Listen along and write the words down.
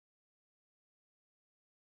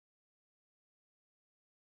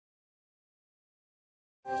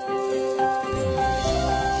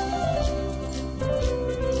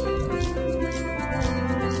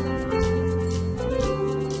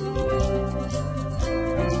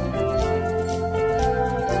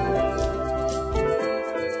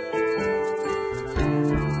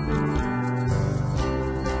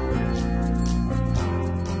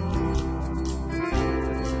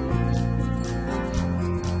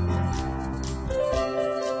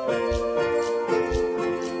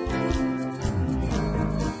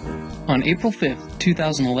On April 5,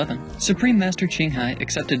 2011, Supreme Master Ching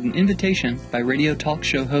accepted an invitation by radio talk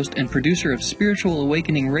show host and producer of Spiritual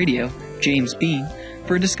Awakening Radio, James Bean,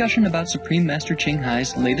 for a discussion about Supreme Master Ching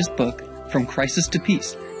latest book, From Crisis to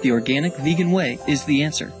Peace, The Organic Vegan Way is the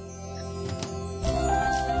Answer.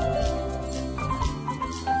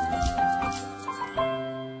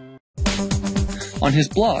 On his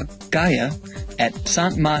blog, Gaia, at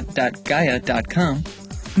santmat.gaia.com,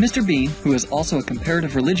 Mr. Bean, who is also a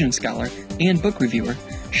comparative religion scholar and book reviewer,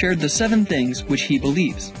 shared the 7 things which he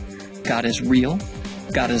believes. God is real.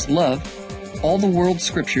 God is love. All the world's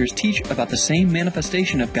scriptures teach about the same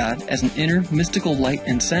manifestation of God as an inner mystical light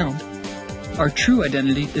and sound. Our true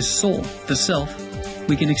identity is soul, the self.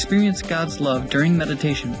 We can experience God's love during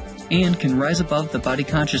meditation and can rise above the body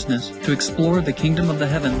consciousness to explore the kingdom of the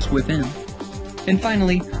heavens within. And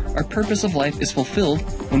finally, our purpose of life is fulfilled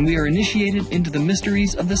when we are initiated into the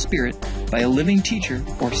mysteries of the Spirit by a living teacher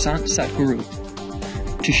or Sant Satguru.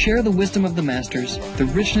 To share the wisdom of the Masters, the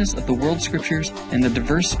richness of the world scriptures, and the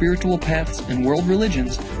diverse spiritual paths and world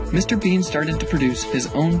religions, Mr. Bean started to produce his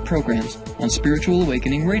own programs on Spiritual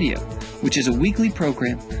Awakening Radio, which is a weekly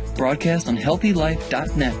program broadcast on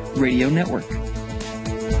HealthyLife.net radio network.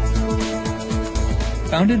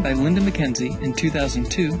 Founded by Linda McKenzie in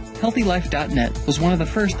 2002, HealthyLife.net was one of the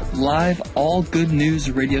first live, all-good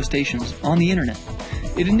news radio stations on the Internet.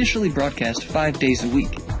 It initially broadcast 5 days a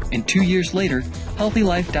week, and 2 years later,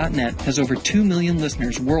 HealthyLife.net has over 2 million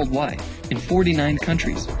listeners worldwide in 49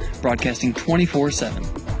 countries, broadcasting 24/7.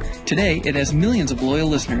 Today, it has millions of loyal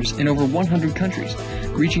listeners in over 100 countries,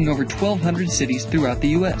 reaching over 1,200 cities throughout the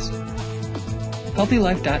U.S.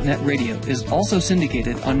 HealthyLife.net radio is also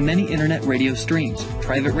syndicated on many internet radio streams,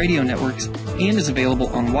 private radio networks, and is available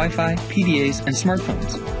on Wi-Fi, PDAs, and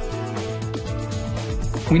smartphones.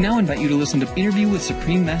 We now invite you to listen to Interview with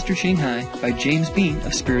Supreme Master Ching by James Bean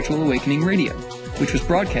of Spiritual Awakening Radio, which was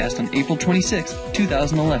broadcast on April 26,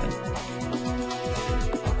 2011.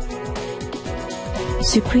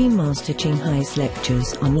 Supreme Master Ching Hai's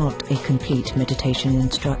lectures are not a complete meditation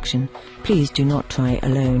instruction. Please do not try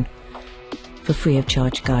alone. For free of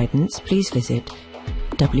charge guidance, please visit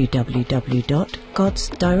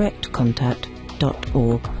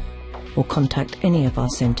www.godsdirectcontact.org or contact any of our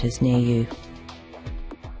centers near you.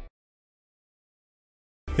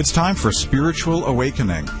 It's time for Spiritual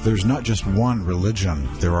Awakening. There's not just one religion,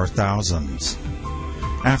 there are thousands.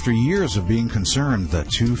 After years of being concerned that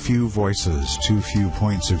too few voices, too few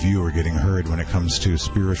points of view are getting heard when it comes to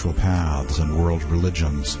spiritual paths and world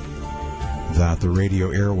religions, that the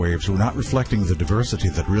radio airwaves were not reflecting the diversity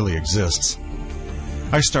that really exists,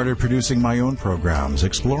 I started producing my own programs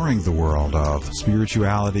exploring the world of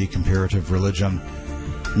spirituality, comparative religion,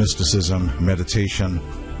 mysticism, meditation,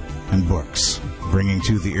 and books, bringing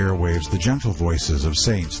to the airwaves the gentle voices of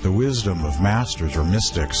saints, the wisdom of masters or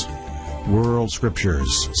mystics, world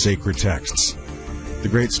scriptures, sacred texts, the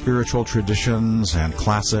great spiritual traditions and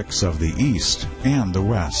classics of the East and the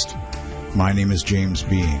West. My name is James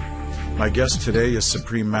Bean. My guest today is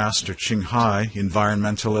Supreme Master Ching Hai,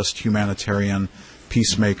 environmentalist, humanitarian,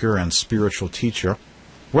 peacemaker, and spiritual teacher.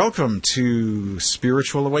 Welcome to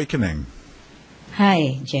Spiritual Awakening.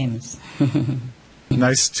 Hi, James.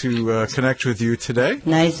 Nice to connect with you today.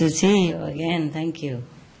 Nice to see you again. Thank you.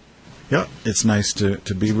 Yeah, it's nice to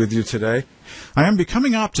be with you today. I am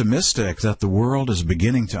becoming optimistic that the world is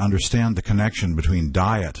beginning to understand the connection between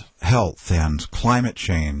diet, health, and climate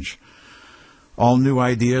change. All new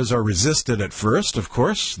ideas are resisted at first, of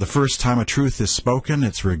course. The first time a truth is spoken,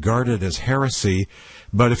 it's regarded as heresy.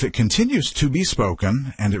 But if it continues to be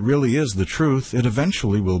spoken, and it really is the truth, it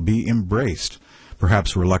eventually will be embraced.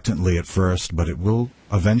 Perhaps reluctantly at first, but it will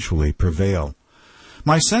eventually prevail.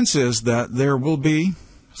 My sense is that there will be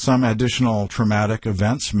some additional traumatic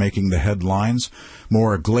events making the headlines,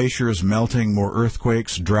 more glaciers melting, more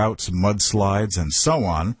earthquakes, droughts, mudslides, and so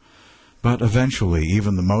on. But eventually,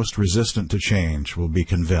 even the most resistant to change will be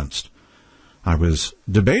convinced. I was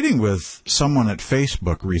debating with someone at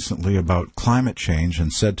Facebook recently about climate change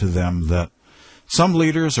and said to them that some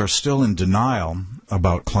leaders are still in denial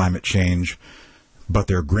about climate change, but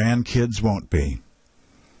their grandkids won't be.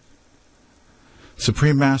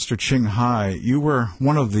 Supreme Master Ching Hai, you were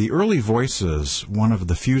one of the early voices, one of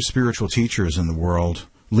the few spiritual teachers in the world,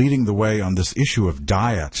 leading the way on this issue of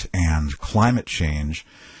diet and climate change.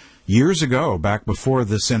 Years ago, back before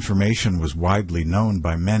this information was widely known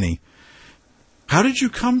by many, how did you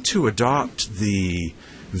come to adopt the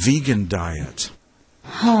vegan diet?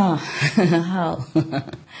 How?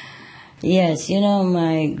 Yes,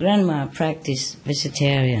 my grandma practiced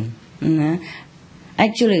vegetarian.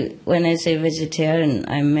 Actually, when I say vegetarian,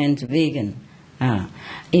 I meant vegan. In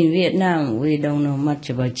Vietnam, we don't know much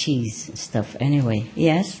about cheese stuff anyway,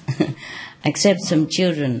 yes? Except some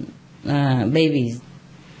children, babies.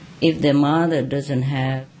 If the mother doesn't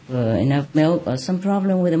have enough milk or some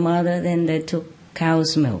problem with the mother, then they took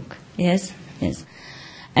cow's milk, yes? Yes.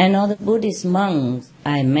 And all the Buddhist monks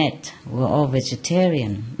I met were all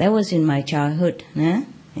vegetarian. That was in my childhood, yeah.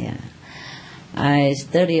 I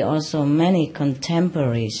study also many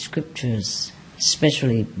contemporary scriptures,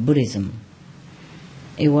 especially Buddhism.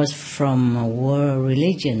 It was from world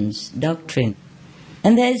religions, doctrine.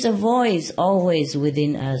 And there is a voice always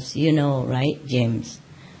within us, right, James?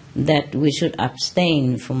 That we should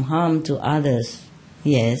abstain from harm to others,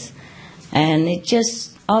 yes. And it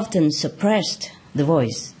just often suppressed the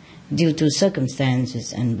voice due to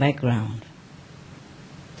circumstances and background.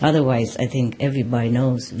 Otherwise, I think everybody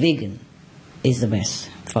knows vegan is the best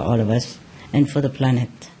for all of us and for the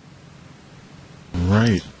planet.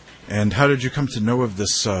 Right. And how did you come to know of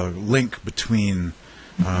this link between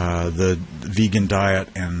the vegan diet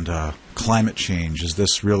and climate change? Is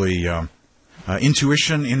this really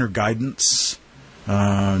intuition, inner guidance,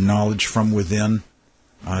 knowledge from within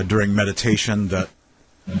during meditation that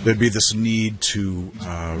there'd be this need to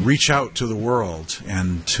reach out to the world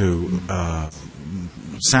and to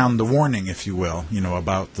sound the warning, if you will,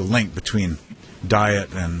 about the link between diet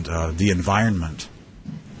and the environment?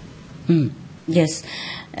 Yes.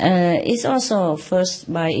 It's also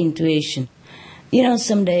first by intuition.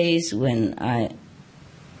 Some days when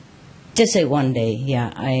just say one day,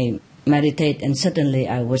 I meditate and suddenly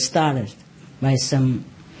I was startled by some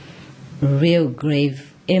real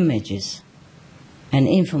grave images and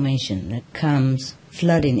information that comes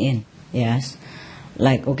flooding in, yes?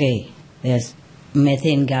 Like, there's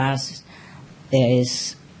methane gas, there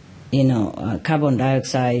is, carbon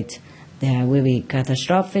dioxide, there will be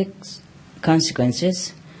catastrophic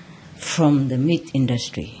consequences from the meat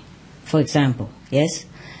industry, for example, yes?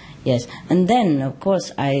 Yes, and then, of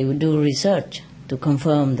course, I do research to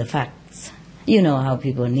confirm the facts. You know how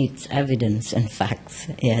people need evidence and facts,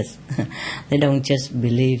 yes. They don't just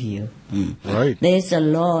believe you. Right. There's a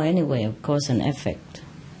law anyway of cause and effect.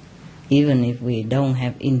 Even if we don't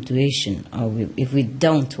have intuition or if we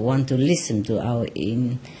don't want to listen to our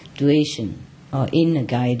intuition or inner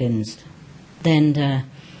guidance, then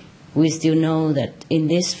we still know that in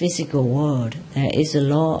this physical world there is a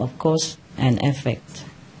law of cause and effect.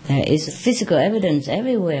 There is physical evidence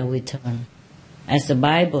everywhere we turn. As the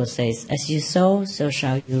Bible says, as you sow, so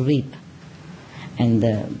shall you reap. And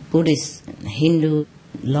the Buddhist, Hindu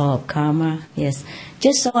law of karma, yes.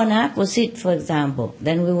 Just sow an apple seed, for example,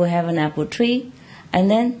 then we will have an apple tree,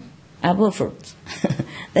 and then apple fruit.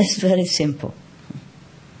 That's very simple.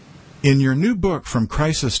 In your new book, From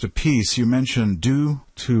Crisis to Peace, you mentioned, due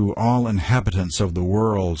to all inhabitants of the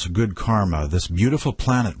world's good karma, this beautiful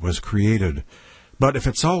planet was created. But if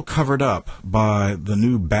it's all covered up by the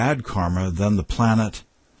new bad karma, then the planet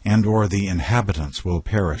and or the inhabitants will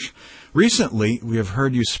perish. Recently, we have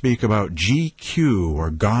heard you speak about GQ,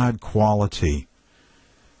 or God quality,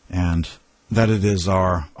 and that it is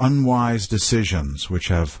our unwise decisions which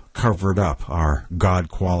have covered up our God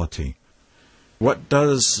quality. What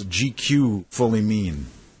does GQ fully mean?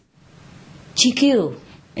 GQ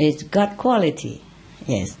is God quality,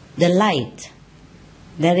 yes. The light,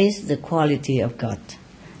 that is the quality of God.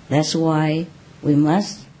 That's why we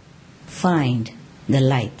must find the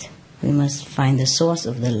light. We must find the source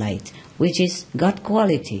of the light, which is God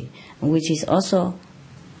quality, which is also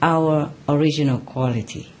our original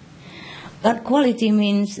quality. God quality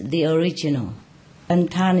means the original,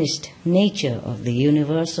 untarnished nature of the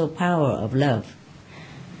universal power of love.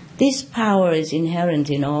 This power is inherent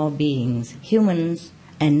in all beings, humans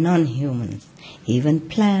and non-humans, even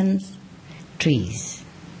plants, trees,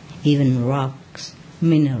 even rocks,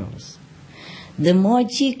 minerals. The more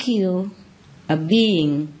GQ a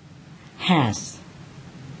being has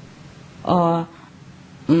or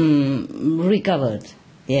recovered,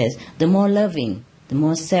 yes, the more loving, the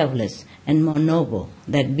more selfless and more noble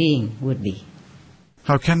that being would be.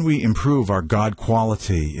 How can we improve our God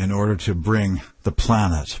quality in order to bring the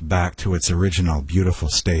planet back to its original beautiful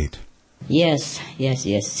state? Yes.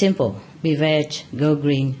 Simple. Be veg, go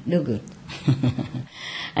green, do good.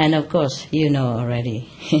 And of course, you know already.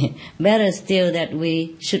 Better still that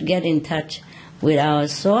we should get in touch with our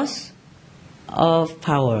source of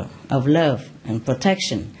power, of love and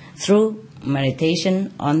protection through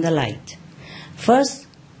meditation on the light. First,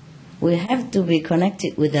 we have to be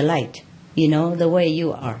connected with the light, the way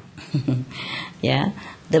you are. Yeah,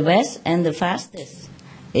 the best and the fastest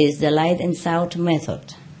is the light and sound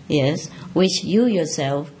method, yes, which you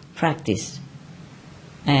yourself practice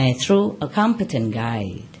through a competent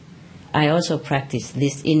guide. I also practice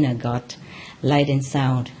this inner God, light and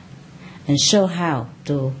sound, and show how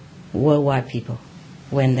to worldwide people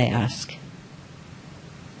when they ask.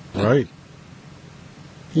 Right.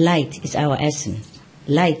 Light is our essence.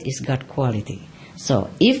 Light is God quality. So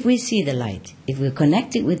if we see the light, if we're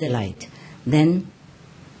connected with the light, then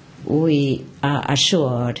we are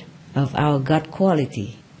assured of our God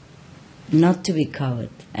quality, not to be covered,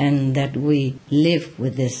 and that we live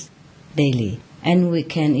with this daily. And we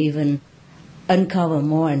can even uncover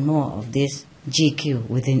more and more of this GQ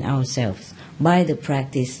within ourselves by the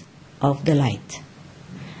practice of the light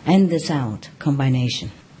and the sound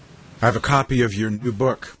combination. I have a copy of your new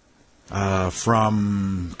book,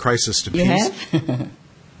 From Crisis to Peace. You have?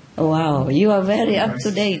 Wow, you are very up to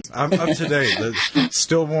date. I'm up to date. It's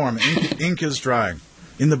still warm. Ink is dry.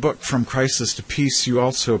 In the book, From Crisis to Peace, you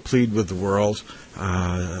also plead with the world,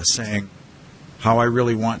 saying how I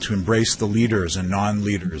really want to embrace the leaders and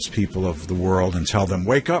non-leaders, people of the world, and tell them,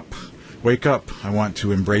 wake up, wake up. I want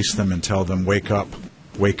to embrace them and tell them, wake up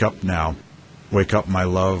now. Wake up, my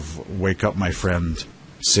love. Wake up, my friend.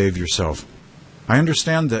 Save yourself. I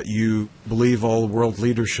understand that you believe all world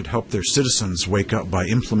leaders should help their citizens wake up by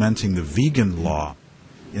implementing the vegan law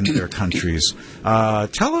in their countries.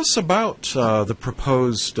 Tell us about the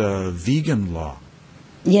proposed vegan law.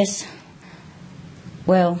 Yes.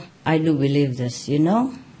 Well, I do believe this,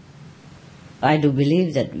 I do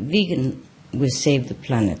believe that vegan will save the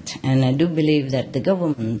planet. And I do believe that the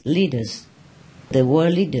government leaders, the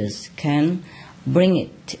world leaders, can bring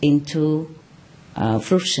it into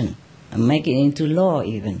fruition, and make it into law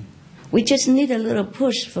even. We just need a little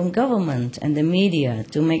push from government and the media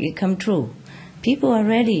to make it come true. People are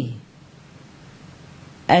ready.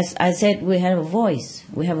 As I said, we have a voice.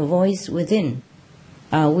 We have a voice within,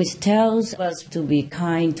 which tells us to be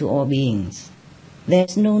kind to all beings.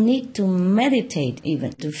 There's no need to meditate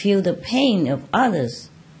even, to feel the pain of others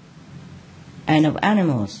and of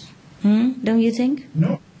animals. Don't you think?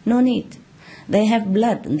 No. No need. They have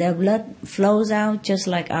blood. Their blood flows out just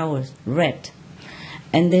like ours, red.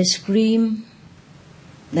 And they scream,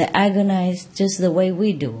 they agonize just the way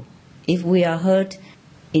we do, if we are hurt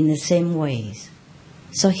in the same ways.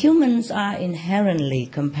 So humans are inherently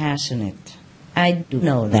compassionate. I do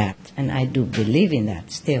know that, and I do believe in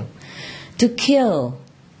that still. To kill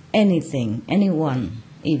anything, anyone,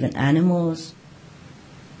 even animals,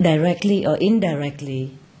 directly or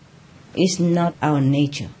indirectly, is not our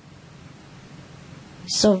nature.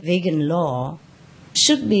 So vegan law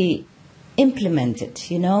should be implemented,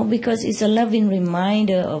 because it's a loving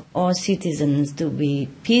reminder of all citizens to be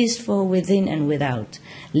peaceful within and without,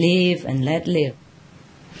 live and let live.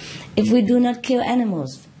 If we do not kill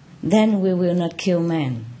animals, then we will not kill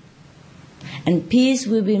man. And peace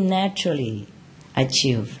will be naturally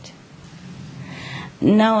achieved.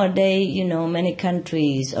 Nowadays, many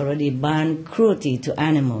countries already ban cruelty to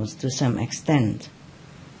animals to some extent.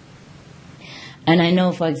 And I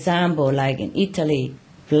know, for example, like in Italy,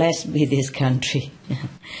 blessed be this country,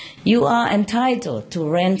 you are entitled to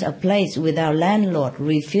rent a place without landlord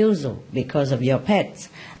refusal because of your pets.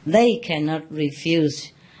 They cannot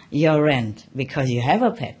refuse your rent because you have a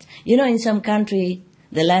pet. In some country,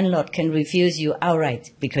 the landlord can refuse you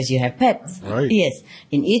outright because you have pets. Right. Yes.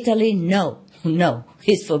 In Italy, no,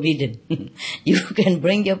 it's forbidden. You can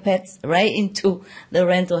bring your pets right into the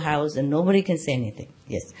rental house and nobody can say anything.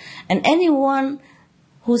 Yes. And anyone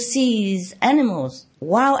who sees animals,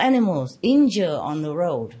 wild animals, injured on the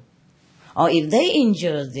road, or if they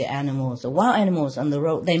injure the animals, the wild animals on the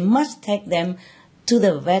road, they must take them to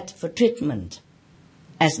the vet for treatment,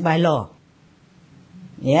 as by law.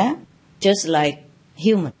 Yeah? Just like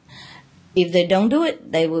human. If they don't do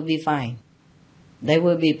it, they will be fined. They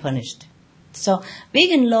will be punished. So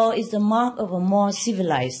vegan law is the mark of a more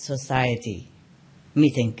civilized society, me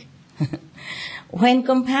think. When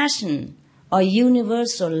compassion or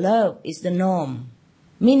universal love is the norm,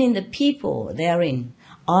 meaning the people therein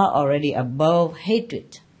are already above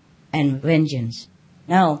hatred and vengeance.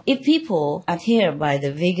 Now, if people adhere by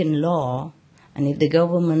the vegan law, and if the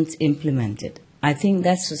government implement it, I think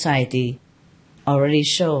that society already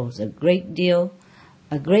shows a great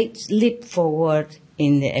leap forward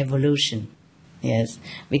in the evolution. Yes,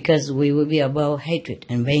 because we will be above hatred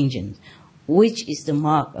and vengeance, which is the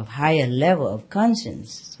mark of higher level of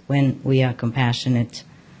conscience when we are compassionate,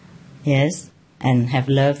 yes, and have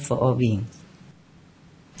love for all beings.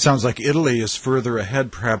 Sounds like Italy is further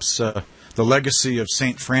ahead, perhaps the legacy of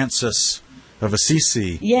St. Francis of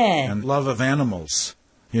Assisi and love of animals,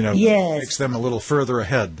 makes them a little further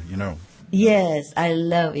ahead, Yes, I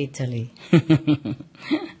love Italy.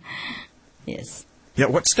 Yes. Yeah,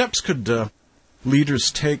 what steps could leaders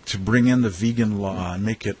take to bring in the vegan law and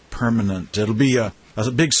make it permanent? It'll be a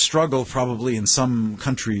big struggle probably in some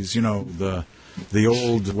countries, the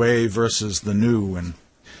old way versus the new,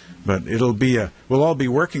 but we'll all be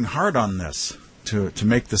working hard on this to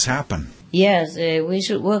make this happen. Yes, we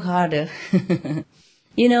should work harder.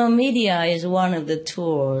 Media is one of the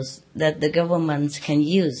tools that the governments can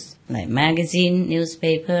use, like magazine,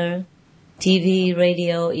 newspaper, TV,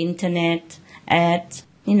 radio, internet, ads,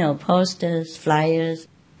 posters, flyers,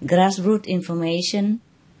 grassroots information,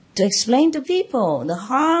 to explain to people the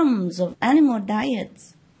harms of animal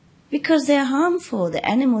diets. Because they're harmful. The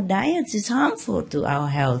animal diets is harmful to our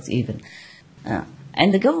health even.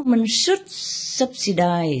 And the government should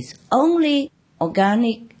subsidize only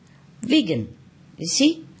organic vegan. You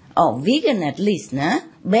see? Vegan at least, nah?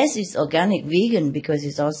 Best is organic vegan because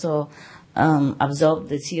it's also absorb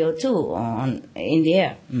the CO2 in the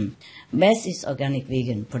air. Best is organic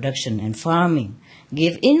vegan production and farming.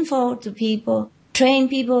 Give info to people, train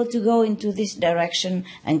people to go into this direction,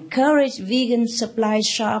 encourage vegan supply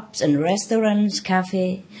shops and restaurants,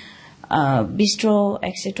 cafe, bistro,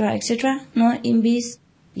 etc., no, imbis,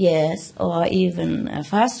 yes, or even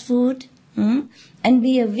fast food, and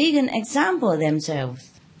be a vegan example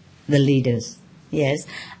themselves, the leaders, yes,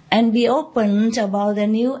 and be open about the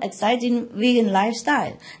new exciting vegan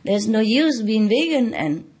lifestyle. There's no use being vegan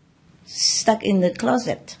and stuck in the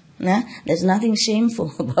closet. Nah? There's nothing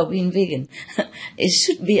shameful about being vegan. It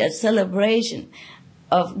should be a celebration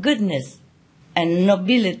of goodness and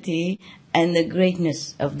nobility and the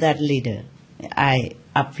greatness of that leader. I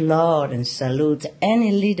applaud and salute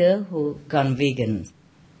any leader who gone vegan.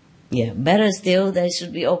 Yeah, better still, they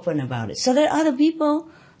should be open about it so that other people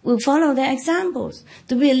will follow their examples.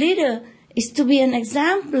 To be a leader is to be an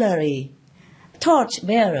exemplary torch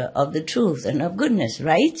bearer of the truth and of goodness,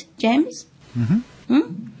 right, James?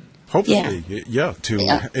 Mm-hmm. Hopefully,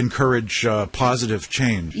 to encourage positive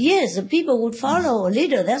change. Yes, the people would follow a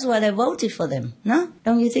leader. That's why they voted for them. No?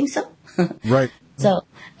 Don't you think so? Right. So,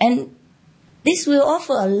 and this will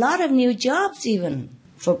offer a lot of new jobs even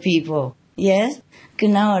for people. Yes? Because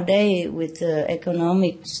nowadays, with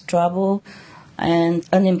economic trouble and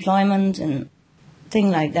unemployment and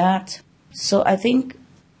things like that, so I think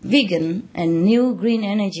vegan and new green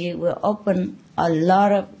energy will open a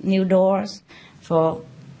lot of new doors for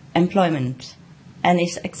employment, and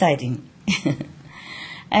it's exciting.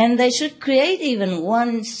 And they should create even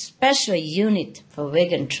one special unit for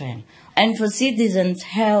vegan trend and for citizens'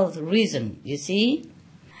 health reason, you see,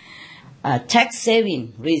 tax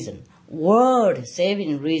saving reason, world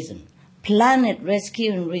saving reason, planet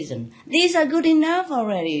rescuing reason. These are good enough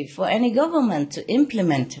already for any government to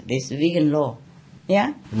implement this vegan law.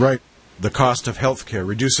 Yeah? Right. The cost of healthcare,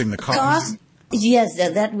 reducing the cost. Yes,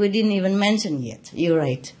 that we didn't even mention yet. You're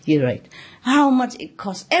right. How much it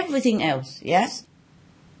costs, everything else, yes?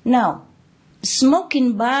 Now,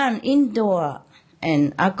 smoking ban indoor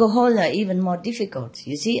and alcohol are even more difficult,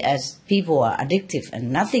 you see, as people are addictive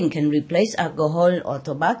and nothing can replace alcohol or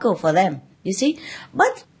tobacco for them, you see?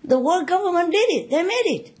 But the world government did it. They made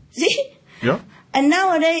it, see? Yeah. And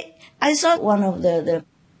nowadays, I saw one of the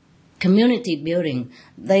community building,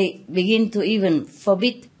 they begin to even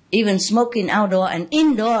forbid even smoking outdoor and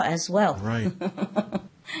indoor as well. Right.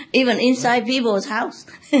 Even inside people's house,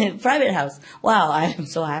 private house. Wow, I am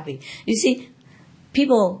so happy. You see,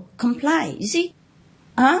 people comply. You see,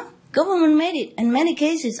 government made it. In many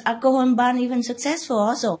cases, alcohol ban even successful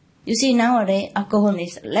also. You see, nowadays, alcohol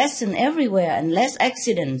is less than everywhere and less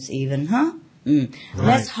accidents even, Right.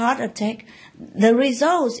 Less heart attack. The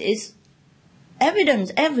results is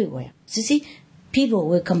evidence everywhere. You see, people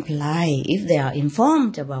will comply if they are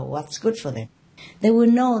informed about what's good for them. They will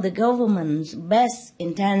know the government's best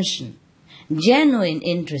intention, genuine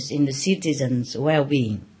interest in the citizens'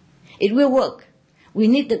 well-being. It will work. We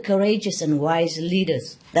need the courageous and wise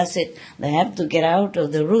leaders. That's it. They have to get out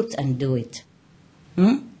of the roots and do it.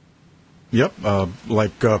 Yep,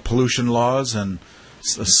 like pollution laws and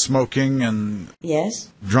smoking and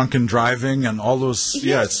drunken driving and all those. Yes.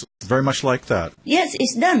 Yeah, it's very much like that. Yes,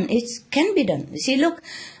 it's done. It can be done. You see, look,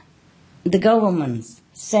 the governments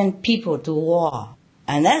send people to war.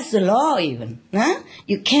 And that's the law even. Huh?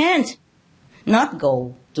 You can't not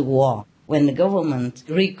go to war. When the government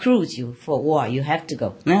recruits you for war, you have to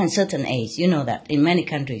go. At a certain age, you know that, in many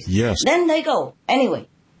countries. Yes. Then they go. Anyway,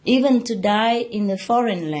 even to die in the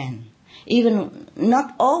foreign land, even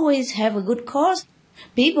not always have a good cause,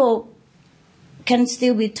 people can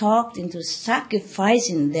still be talked into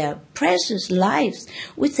sacrificing their precious lives,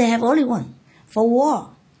 which they have only one, for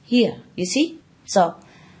war here, you see? So,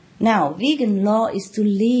 now, vegan law is to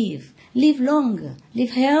live longer,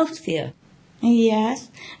 live healthier.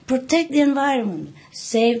 Yes, protect the environment,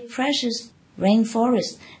 save precious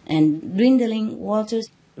rainforests and dwindling water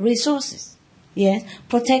resources. Yes,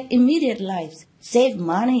 protect immediate lives, save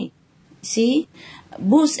money, see,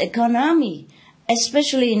 boost economy,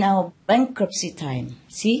 especially in our bankruptcy time.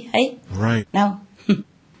 See, hey? Right. Now,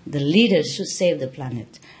 the leaders should save the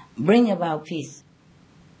planet, bring about peace.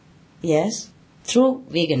 Yes, through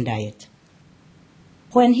vegan diet.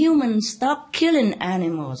 When humans stop killing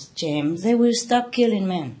animals, James, they will stop killing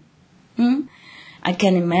men. I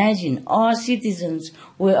can imagine all citizens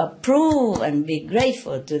will approve and be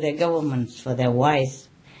grateful to their governments for their wise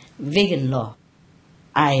vegan law.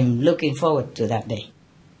 I'm looking forward to that day.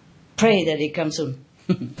 Pray that it comes soon.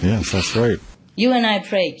 Yes, that's right. You and I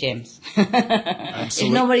pray, James. Absolutely.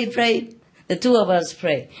 If nobody prayed, the two of us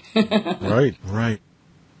pray. Right, right.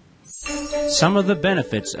 Some of the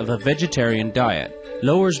benefits of a vegetarian diet: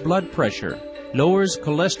 lowers blood pressure, lowers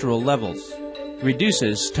cholesterol levels,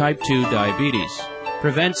 reduces type 2 diabetes,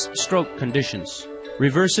 prevents stroke conditions,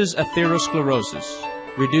 reverses atherosclerosis,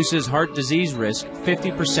 reduces heart disease risk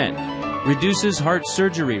 50%, reduces heart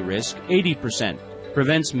surgery risk 80%,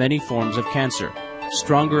 prevents many forms of cancer,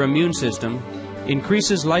 stronger immune system,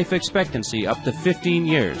 increases life expectancy up to 15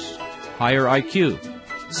 years, higher IQ,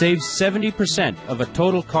 saves 70% of a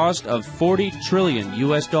total cost of $40 trillion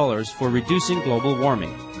for reducing global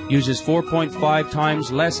warming, uses 4.5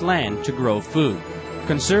 times less land to grow food,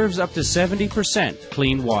 conserves up to 70%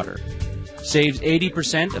 clean water, saves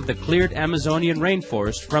 80% of the cleared Amazonian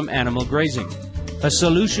rainforest from animal grazing, a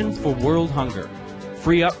solution for world hunger,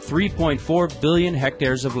 free up 3.4 billion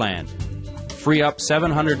hectares of land, free up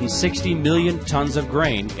 760 million tons of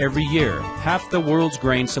grain every year, half the world's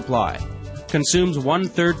grain supply, consumes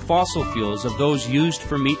 1/3 fossil fuels of those used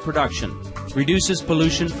for meat production, reduces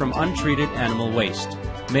pollution from untreated animal waste,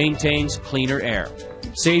 maintains cleaner air,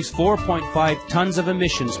 saves 4.5 tons of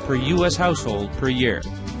emissions per U.S. household per year,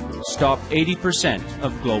 stop 80%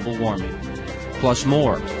 of global warming, plus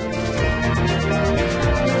more.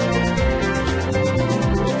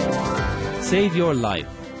 Save your life.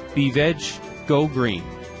 Be veg, go green.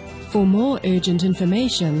 For more urgent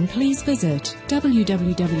information, please visit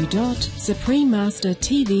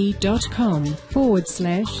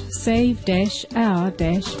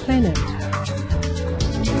www.suprememastertv.com/save-our-planet.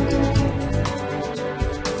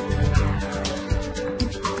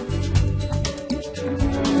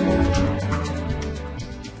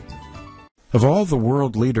 Of all the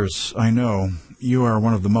world leaders I know, you are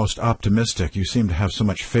one of the most optimistic. You seem to have so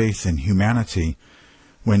much faith in humanity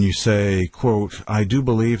when you say, quote, "I do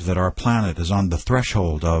believe that our planet is on the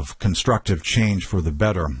threshold of constructive change for the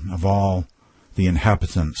better of all the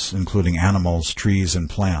inhabitants, including animals, trees, and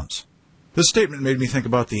plants." This statement made me think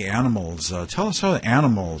about the animals. Tell us how the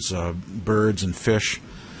animals, birds and fish,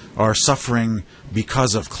 are suffering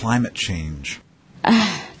because of climate change.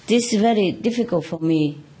 This is very difficult for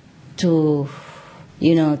me to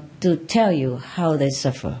tell you how they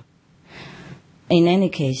suffer. In any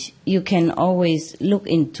case, you can always look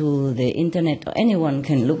into the internet, or anyone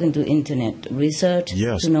can look into internet research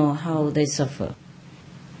to know how they suffer.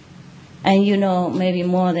 And you know, maybe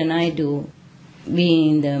more than I do, being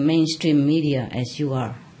in the mainstream media as you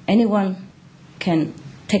are. Anyone can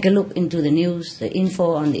take a look into the news, the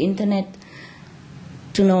info on the internet,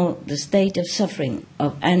 to know the state of suffering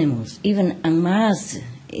of animals, even en masse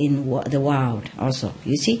in the wild also.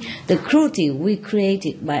 You see, the cruelty we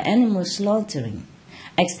created by animal slaughtering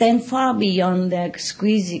extend far beyond their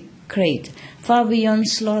squeezy crate, far beyond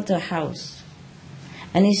slaughterhouse.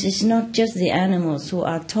 And it is not just the animals who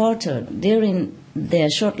are tortured during their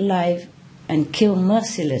short life and killed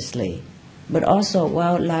mercilessly, but also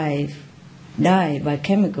wildlife die by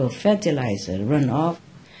chemical fertilizer runoff,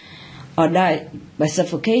 or die by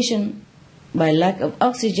suffocation, by lack of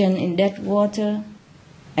oxygen in dead water,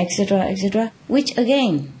 etc., etc., which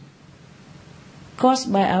again, caused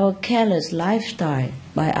by our careless lifestyle,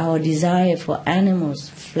 by our desire for animals'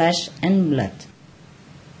 flesh and blood,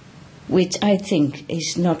 which I think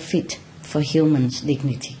is not fit for humans'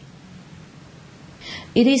 dignity.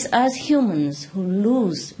 It is us humans who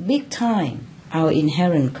lose big time our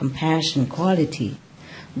inherent compassion quality,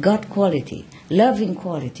 God quality, loving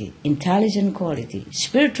quality, intelligent quality,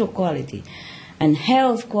 spiritual quality, and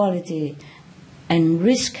health quality, and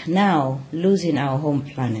risk now losing our home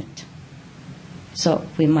planet. So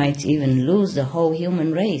we might even lose the whole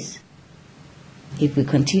human race if we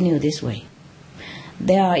continue this way.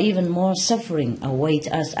 There are even more suffering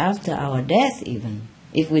await us after our death even,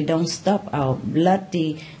 if we don't stop our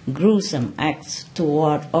bloody, gruesome acts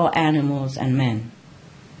toward all animals and men.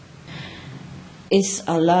 It's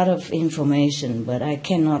a lot of information, but I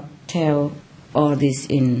cannot tell all this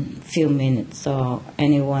in few minutes. So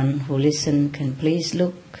anyone who listens can please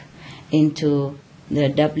look into the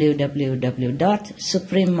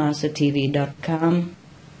www.suprememastertv.com.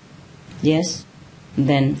 Yes,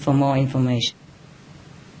 then for more information.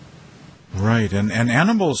 Right, and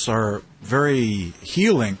animals are very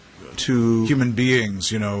healing to human beings.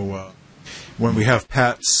 When we have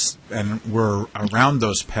pets and we're around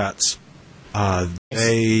those pets,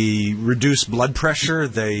 they reduce blood pressure.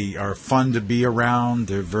 They are fun to be around.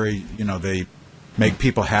 They're very, they make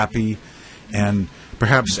people happy. And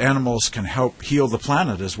perhaps animals can help heal the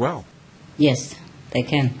planet as well. Yes, they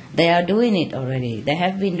can. They are doing it already. They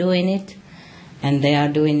have been doing it, and they are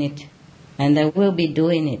doing it, and they will be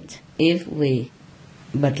doing it if we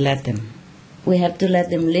but let them. We have to let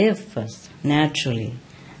them live first, naturally,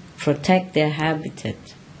 protect their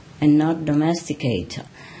habitat, and not domesticate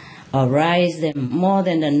or raise them more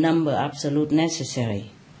than the number absolute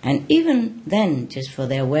necessary, and even then just for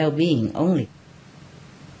their well-being only.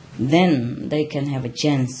 Then they can have a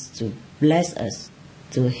chance to bless us,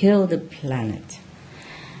 to heal the planet,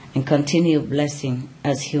 and continue blessing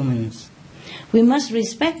us humans. We must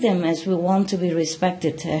respect them as we want to be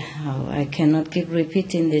respected. I cannot keep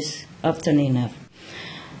repeating this often enough.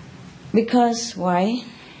 Because, why?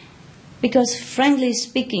 Because frankly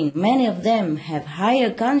speaking, many of them have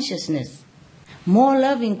higher consciousness, more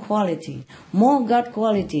loving quality, more God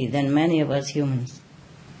quality than many of us humans.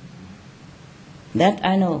 That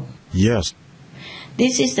I know. Yes.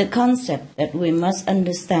 This is the concept that we must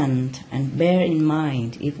understand and bear in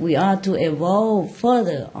mind if we are to evolve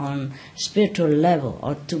further on spiritual level,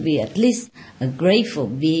 or to be at least a grateful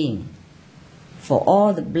being for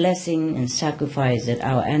all the blessing and sacrifice that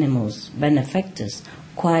our animals, benefactors,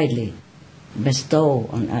 quietly bestow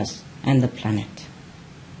on us and the planet.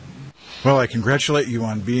 Well, I congratulate you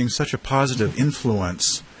on being such a positive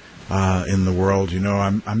influence in the world.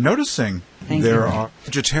 I'm noticing there are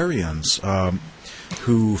vegetarians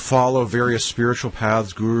who follow various spiritual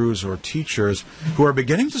paths, gurus or teachers, who are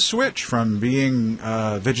beginning to switch from being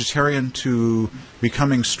vegetarian to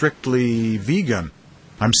becoming strictly vegan.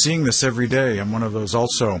 I'm seeing this every day. I'm one of those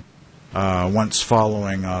also, once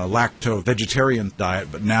following a lacto-vegetarian diet,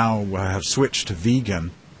 but now have switched to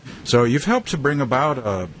vegan. So you've helped to bring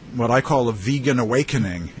about what I call a vegan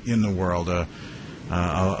awakening in the world.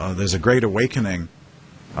 There's a great awakening.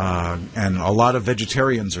 And a lot of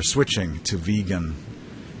vegetarians are switching to vegan,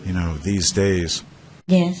 these days.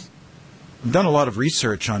 Yes. I've done a lot of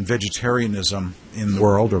research on vegetarianism in the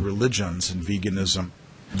world, or religions and veganism.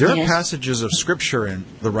 There are passages of Scripture in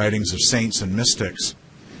the writings of saints and mystics,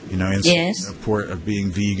 in support of being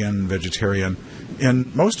vegan, vegetarian,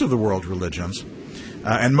 in most of the world religions.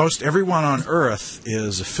 And most everyone on earth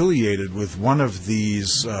is affiliated with one of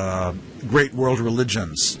these great world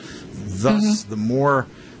religions. Thus, the more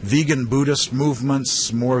vegan Buddhist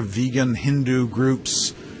movements, more vegan Hindu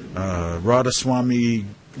groups, Radhaswami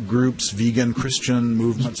groups, vegan Christian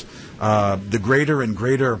movements, the greater and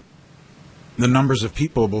greater the numbers of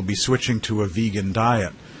people will be switching to a vegan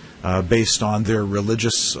diet based on their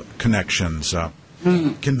religious connections. So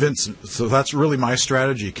that's really my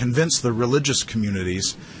strategy. Convince the religious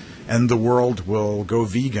communities, and the world will go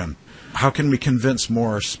vegan. How can we convince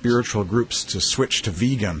more spiritual groups to switch to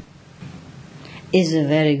vegan? It's a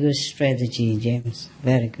very good strategy, James.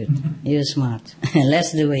 Very good. You're smart.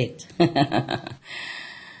 Let's do it.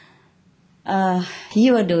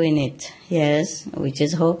 You are doing it, yes. We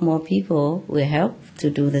just hope more people will help to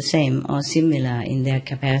do the same or similar in their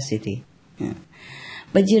capacity. Yeah.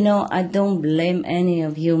 But I don't blame any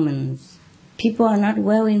of humans. People are not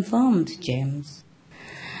well informed, James.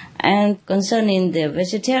 And concerning the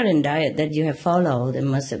vegetarian diet that you have followed, it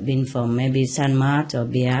must have been from maybe Sanmat or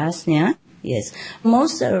Bias, yeah? Yes.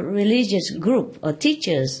 Most religious group or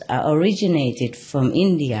teachers are originated from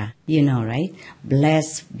India, right?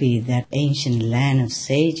 Blessed be that ancient land of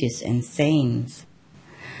sages and saints.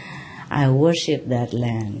 I worship that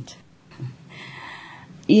land.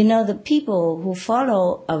 The people who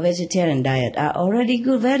follow a vegetarian diet are already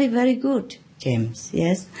good, very, very good. James,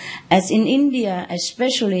 yes? As in India,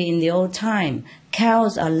 especially in the old time,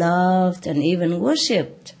 cows are loved and even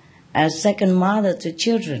worshipped as second mother to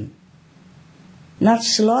children. Not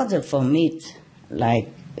slaughtered for meat like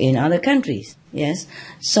in other countries, yes?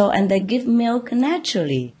 So, and they give milk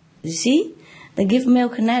naturally, you see? They give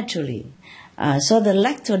milk naturally. So the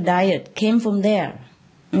lacto diet came from there,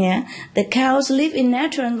 yeah? The cows live in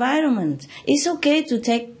natural environment. It's okay to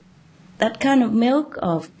take that kind of milk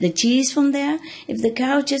of the cheese from there, if the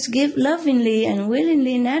cow just give lovingly and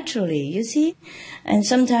willingly, naturally, you see? And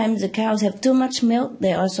sometimes the cows have too much milk,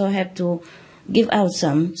 they also have to give out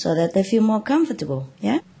some so that they feel more comfortable,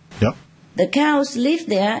 yeah? Yep. The cows live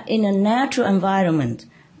there in a natural environment.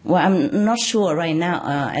 Well, I'm not sure right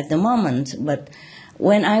now at the moment, but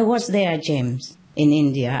when I was there, James, in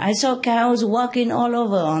India, I saw cows walking all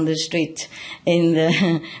over on the street, in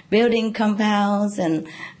the building compounds, and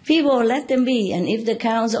people let them be. And if the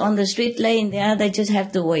cows are on the street laying there, they just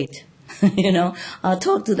have to wait, or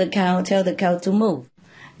talk to the cow, tell the cow to move.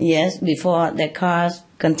 Yes, before the cars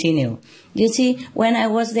continue. You see, when I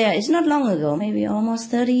was there, it's not long ago, maybe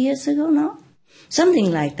almost 30 years ago now,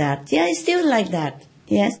 something like that. Yeah, it's still like that,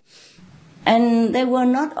 yes. And they were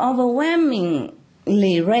not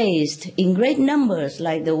overwhelmingly raised in great numbers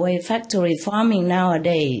like the way factory farming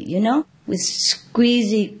nowadays, with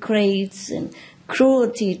squeezy crates and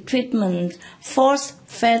cruelty treatment,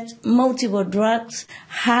 force-fed multiple drugs,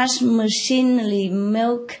 harsh machinery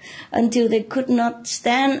milk until they could not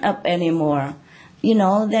stand up anymore,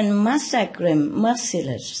 then massacre them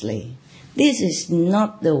mercilessly. This is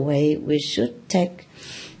not the way we should take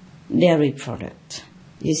dairy product.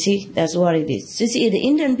 You see, that's what it is. You see, the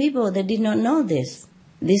Indian people, they did not know this.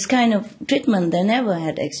 This kind of treatment they never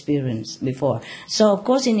had experienced before. So, of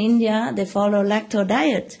course, in India, they follow lacto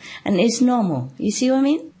diet, and it's normal. You see what I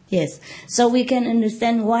mean? Yes. So we can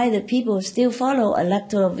understand why the people still follow a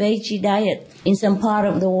lacto-veggie diet in some part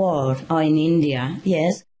of the world, or in India,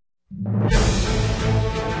 yes.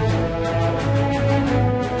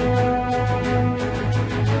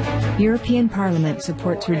 European Parliament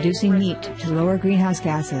supports reducing meat to lower greenhouse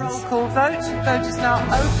gases. Roll call vote. Vote is now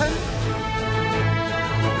open.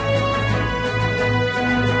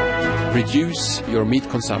 Reduce your meat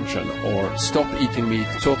consumption or stop eating meat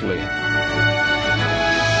totally.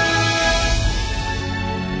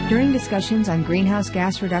 During discussions on greenhouse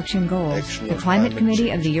gas reduction goals, the Climate Committee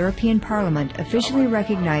of the European Parliament officially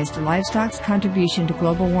recognized livestock's contribution to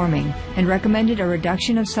global warming and recommended a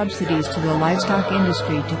reduction of subsidies to the livestock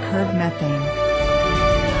industry to curb methane.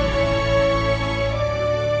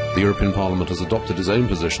 The European Parliament has adopted its own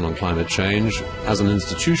position on climate change as an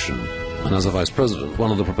institution. And as a Vice President,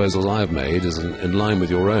 one of the proposals I have made is in line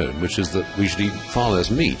with your own, which is that we should eat far less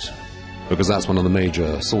meat, because that's one of the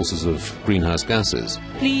major sources of greenhouse gases.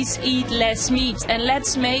 Please eat less meat, and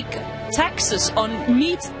let's make taxes on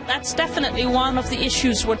meat. That's definitely one of the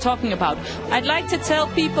issues we're talking about. I'd like to tell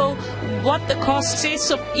people what the cost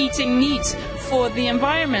is of eating meat for the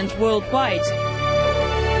environment worldwide.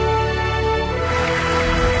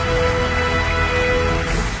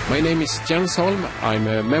 My name is Jens Holm. I'm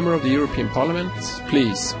a member of the European Parliament.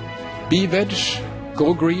 Please, be veg,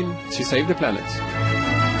 go green to save the planet.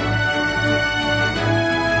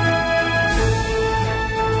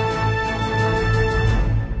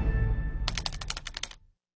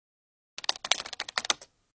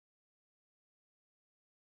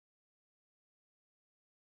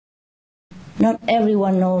 Not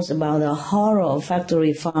everyone knows about the horror of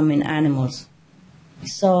factory farming animals.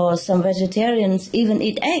 So some vegetarians even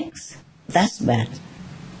eat eggs. That's bad.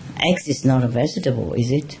 Eggs is not a vegetable, is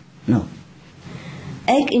it? No.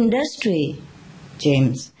 Egg industry,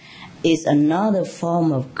 James, is another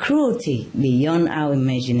form of cruelty beyond our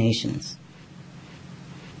imaginations.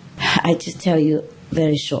 I just tell you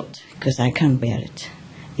very short, because I can't bear it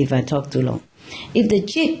if I talk too long. If the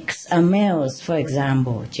chicks are males, for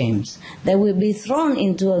example, James, they will be thrown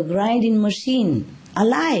into a grinding machine,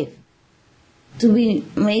 alive, to be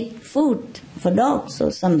made food for dogs or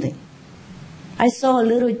something. I saw a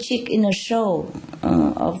little chick in a show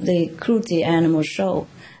of the cruelty animal show.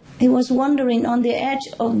 He was wandering on the edge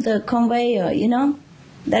of the conveyor,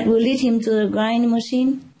 that will lead him to the grinding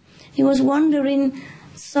machine. He was wandering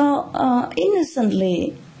so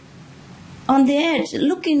innocently on the edge,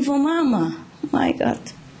 looking for Mama. My God,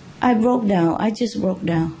 I broke down. I just broke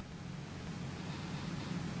down.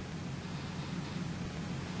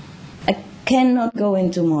 Cannot go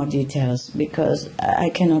into more details because I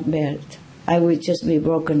cannot bear it. I will just be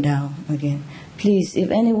broken down again. Please,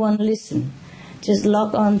 if anyone listen, just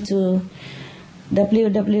log on to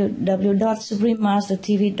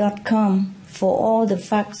www.suprememastertv.com, for all the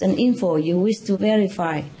facts and info you wish to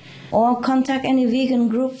verify. Or contact any vegan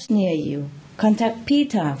groups near you. Contact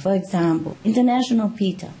PETA, for example, International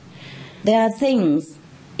PETA. There are things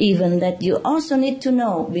even that you also need to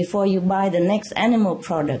know before you buy the next animal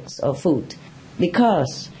products or food,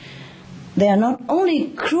 because they are not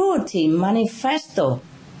only cruelty manifesto,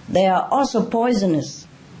 they are also poisonous.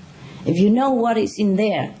 If you know what is in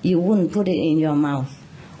there, you wouldn't put it in your mouth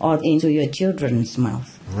or into your children's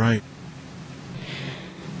mouth. Right.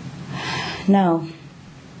 Now,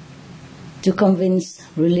 to convince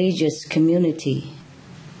religious community,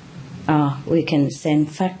 we can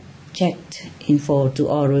send fact-checked info to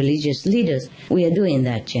all religious leaders. We are doing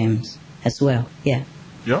that, James, as well. Yeah.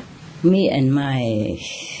 Yep. Me and my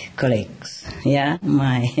colleagues,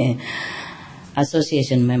 my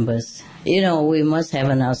association members. We must have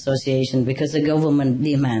an association because the government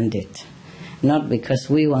demanded it, not because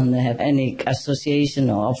we want to have any association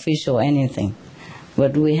or official anything.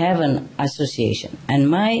 But we have an association, and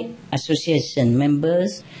my association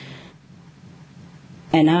members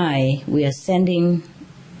and we are sending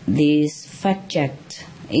this fact-checked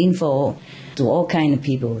info to all kind of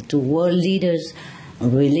people, to world leaders,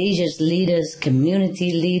 religious leaders,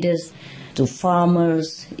 community leaders, to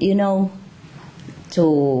farmers,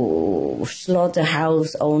 to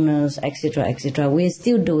slaughterhouse owners, etc., etc. We're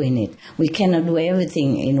still doing it. We cannot do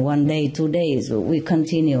everything in 1 day, 2 days. We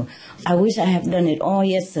continue. I wish I had done it all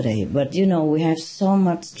yesterday, but we have so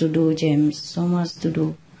much to do, James, so much to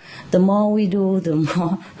do. The more we do, the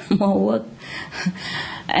more work.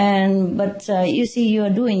 But you see, you are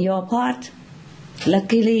doing your part,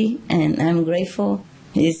 luckily, and I'm grateful.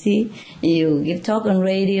 You see, you give talk on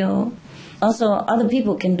radio. Also, other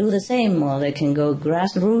people can do the same, or they can go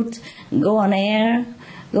grassroots, go on air,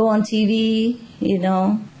 go on TV,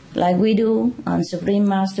 like we do on Supreme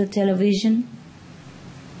Master Television.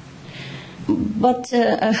 But,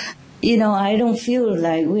 I don't feel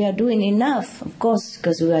like we are doing enough, of course,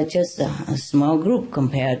 because we are just a small group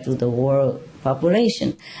compared to the world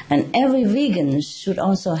population. And every vegan should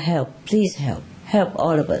also help. Please help. Help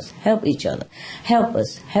all of us. Help each other. Help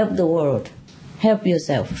us. Help the world. Help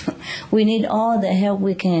yourself. We need all the help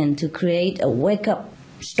we can to create a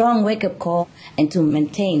strong wake-up call and to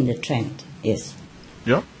maintain the trend. Yes.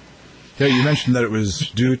 Yep. Yeah, you mentioned that it was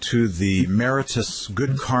due to the meritorious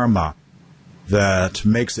good karma that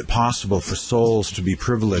makes it possible for souls to be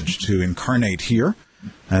privileged to incarnate here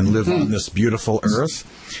and live on this beautiful earth.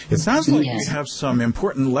 It sounds like we have some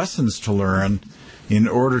important lessons to learn in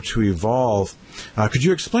order to evolve. Could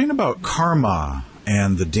you explain about karma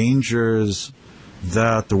and the dangers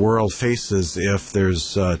that the world faces if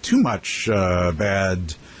there's too much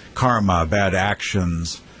bad karma, bad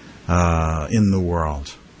actions in the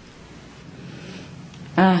world?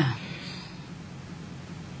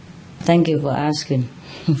 Thank you for asking,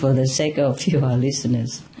 for the sake of your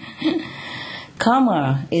listeners.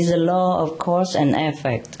 Karma is a law of cause and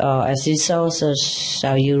effect, or as it also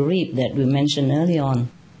shall you reap that we mentioned early on,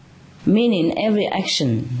 meaning every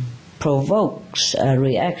action provokes a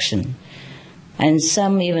reaction, and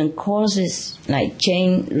some even causes like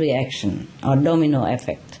chain reaction or domino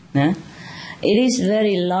effect. It is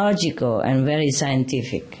very logical and very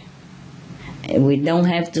scientific. We don't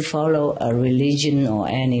have to follow a religion or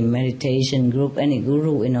any meditation group, any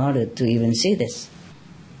guru in order to even see this.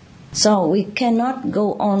 So we cannot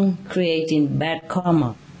go on creating bad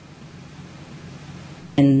karma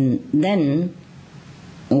and then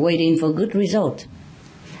waiting for good result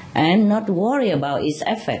and not worry about its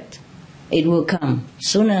effect. It will come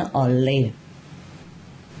sooner or later.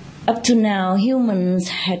 Up to now, humans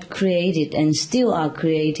had created and still are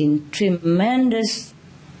creating tremendous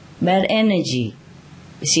bad energy.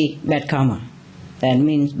 You see, bad karma. That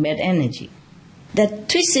means bad energy. That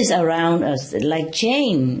twists around us like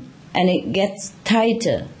chain, and it gets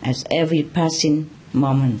tighter as every passing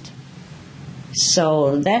moment.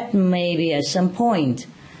 So that maybe at some point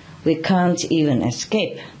we can't even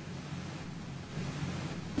escape.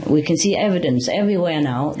 We can see evidence everywhere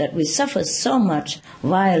now that we suffer so much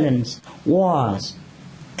violence, wars,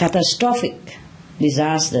 catastrophic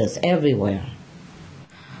disasters everywhere.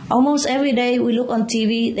 Almost every day we look on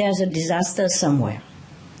TV, there's a disaster somewhere,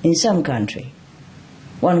 in some country,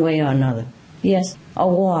 one way or another. Yes, a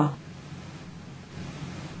war,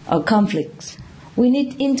 or conflicts. We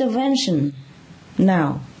need intervention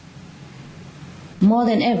now, more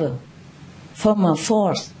than ever, from a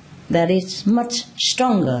force that is much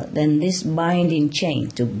stronger than this binding chain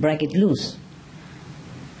to break it loose.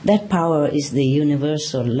 That power is the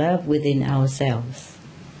universal love within ourselves.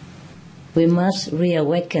 We must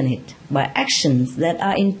reawaken it by actions that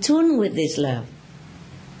are in tune with this love.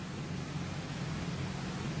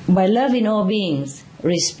 by loving all beings,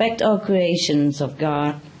 respect all creations of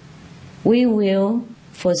God, we will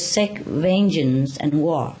forsake vengeance and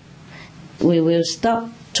war. We will stop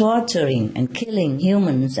torturing and killing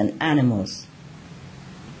humans and animals.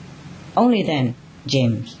 Only then,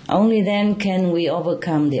 James, only then can we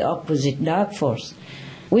overcome the opposite dark force,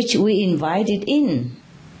 which we invited in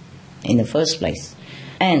the first place.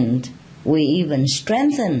 And we even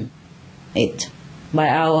strengthen it by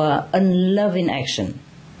our unloving action.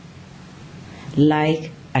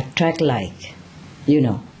 Like attract like.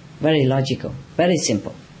 Very logical, very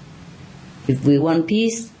simple. If we want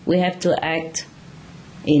peace, we have to act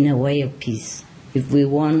in a way of peace. If we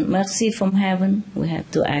want mercy from heaven, we have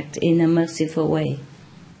to act in a merciful way.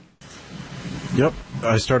 Yep.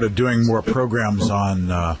 I started doing more programs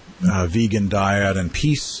on vegan diet and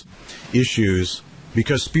peace issues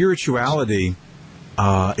because spirituality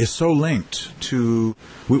is so linked to...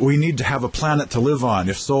 We need to have a planet to live on.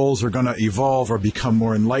 If souls are going to evolve or become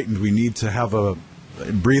more enlightened, we need to have a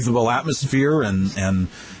breathable atmosphere and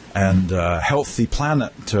healthy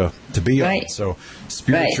planet to be on. So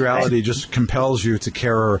spirituality just compels you to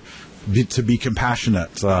care, to be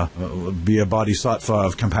compassionate, be a bodhisattva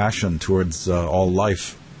of compassion towards all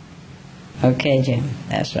life. Okay, Jim,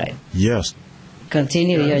 that's right. Yes.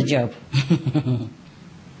 Continue your job.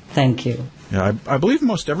 Thank you. Yeah, I believe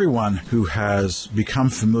most everyone who has become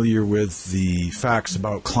familiar with the facts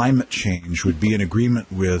about climate change would be in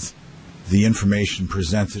agreement with the information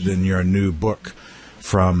presented in your new book,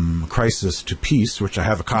 From Crisis to Peace, which I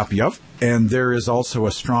have a copy of. And there is also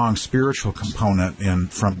a strong spiritual component in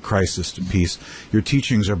From Crisis to Peace. Your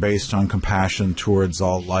teachings are based on compassion towards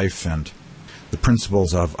all life and the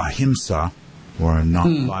principles of ahimsa, or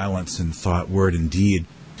nonviolence in thought, word, and deed.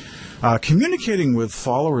 Communicating with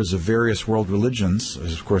followers of various world religions,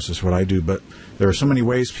 of course, is what I do, but there are so many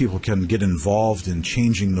ways people can get involved in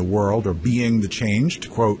changing the world or being the change, to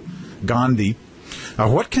quote Gandhi.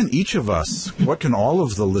 What can each of us, what can all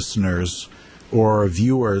of the listeners or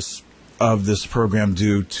viewers of this program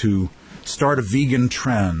do to start a vegan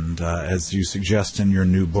trend, as you suggest in your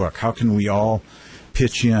new book? How can we all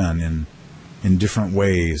pitch in different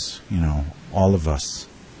ways, all of us?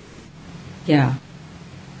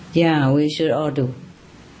 Yeah, we should all do.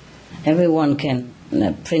 Everyone can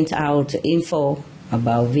print out info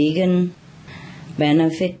about vegan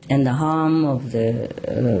benefit and the harm of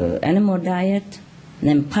the animal diet, and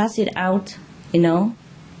then pass it out,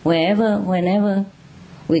 wherever, whenever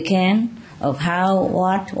we can, of how,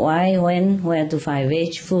 what, why, when, where to find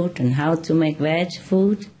veg food and how to make veg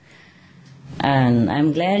food. And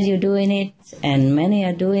I'm glad you're doing it, and many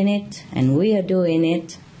are doing it, and we are doing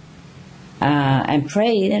it. And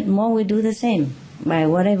pray that more will do the same by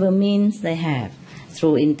whatever means they have.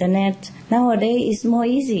 Through internet, nowadays it's more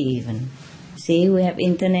easy even. See, we have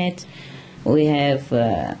internet, we have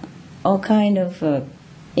all kind of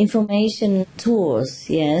information tools,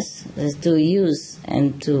 yes, to use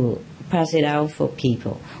and to pass it out for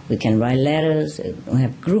people. We can write letters, we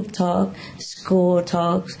have group talk, school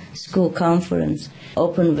talks, school conference,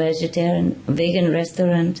 open vegan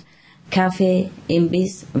restaurant, cafe,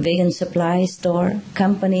 imbis, vegan supply store,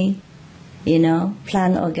 company,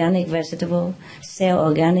 plant organic vegetable, sell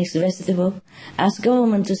organic vegetable, ask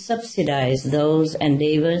government to subsidize those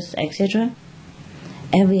endeavors, etc.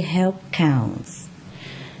 Every help counts.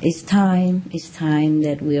 It's time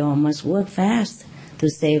that we all must work fast to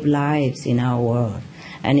save lives in our world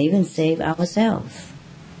and even save ourselves.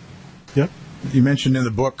 Yep. You mentioned in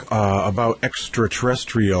the book about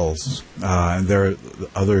extraterrestrials. There are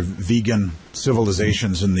other vegan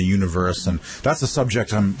civilizations in the universe, and that's a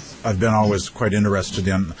subject I've been always quite interested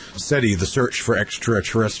in. SETI, the search for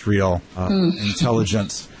extraterrestrial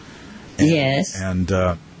intelligence. Yes. And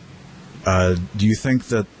do you think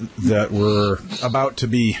that we're about to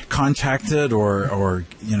be contacted or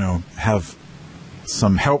have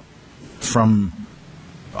some help from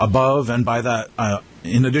above? And by that,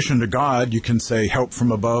 in addition to God, you can say help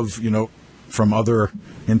from above, from other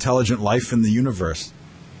intelligent life in the universe.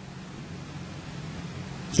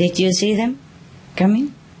 Did you see them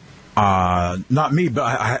coming? Not me,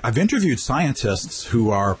 but I've interviewed scientists who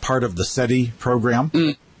are part of the SETI program.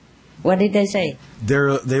 What did they say?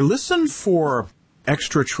 They listen for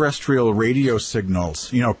extraterrestrial radio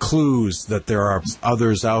signals, clues that there are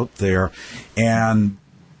others out there, and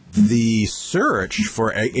the search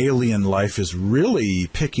for alien life is really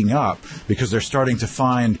picking up because they're starting to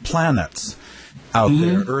find planets out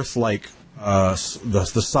there, Earth-like. The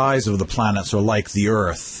size of the planets are like the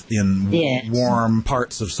Earth in warm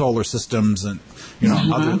parts of solar systems and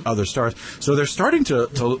other stars. So they're starting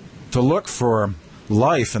to look for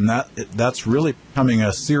life, and that's really becoming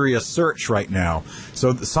a serious search right now.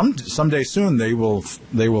 So someday soon they will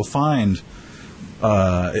find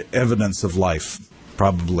evidence of life,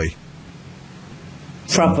 probably.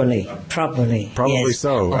 Probably, yes.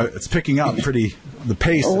 So. It's picking up pretty. The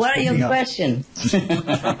pace. What are your questions?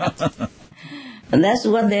 That's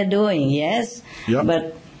what they're doing, yes. Yep.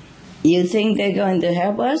 But you think they're going to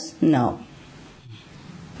help us? No.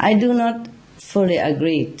 I do not fully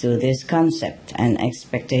agree to this concept and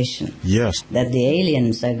expectation. Yes. That the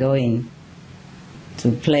aliens are going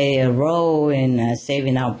to play a role in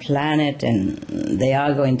saving our planet, and they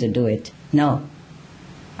are going to do it. No,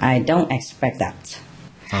 I don't expect that.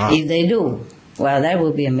 If they do, well, that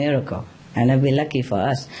will be a miracle, and it'll be lucky for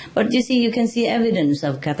us. But you see, you can see evidence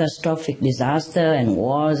of catastrophic disaster and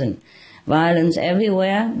wars and violence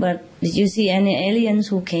everywhere, but did you see any aliens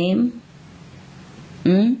who came?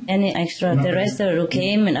 Any extraterrestrial who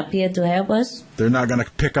came and appeared to help us? They're not going to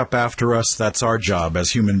pick up after us. That's our job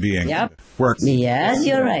as human beings. Yep. Work. Yes,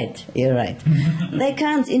 you're right. They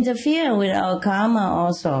can't interfere with our karma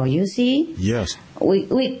also, you see? Yes.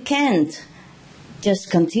 We can't just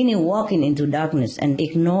continue walking into darkness and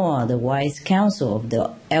ignore the wise counsel of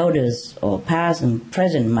the elders or past and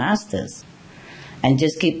present masters and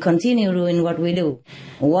just continue doing what we do.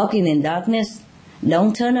 Walking in darkness,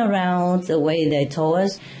 don't turn around the way they told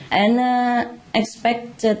us, and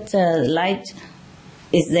expect that light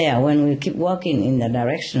is there when we keep walking in the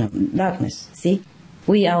direction of darkness. See?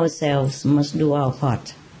 We ourselves must do our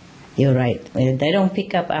part. You're right. They don't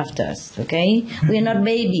pick up after us, okay? We're not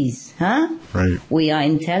babies, huh? Right. We are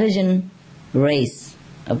intelligent race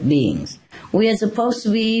of beings. We are supposed to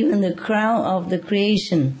be even the crown of the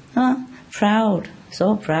creation, huh? Proud,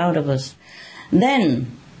 so proud of us.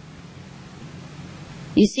 Then,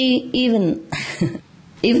 you see, even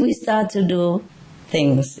if we start to do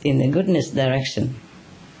things in the goodness direction,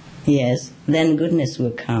 yes, then goodness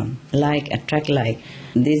will come. Like attract like.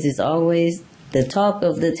 This is always the talk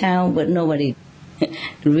of the town, but nobody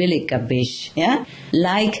really capish, yeah?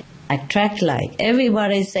 Like attract like.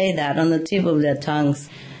 Everybody say that on the tip of their tongues.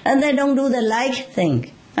 And they don't do the like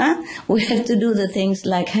thing, huh? We have to do the things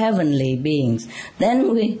like heavenly beings.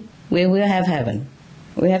 Then we will have heaven.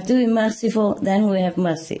 We have to be merciful, then we have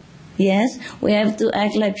mercy. Yes, we have to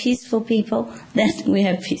act like peaceful people, then we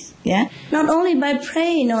have peace. Yeah, not only by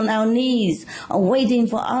praying on our knees or waiting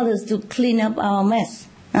for others to clean up our mess.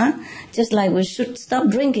 Huh? Just like we should stop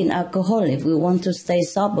drinking alcohol if we want to stay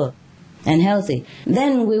sober and healthy.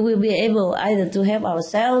 Then we will be able either to help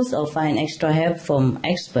ourselves or find extra help from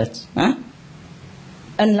experts. Huh?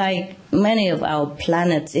 Unlike many of our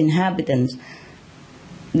planet's inhabitants,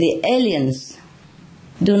 the aliens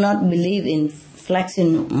do not believe in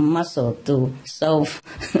flexing muscle to solve,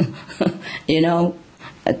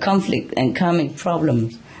 a conflict and karmic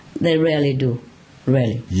problems. They rarely do,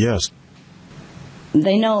 really. Yes.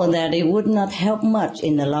 They know that it would not help much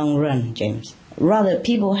in the long run, James. Rather,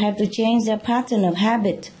 people have to change their pattern of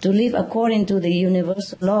habit to live according to the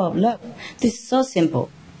universal law of love. This is so simple.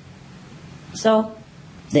 So,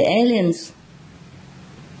 the aliens,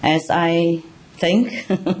 as I think,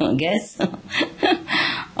 guess,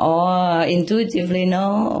 or intuitively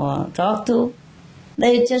know or talk to,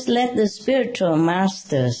 they just let the spiritual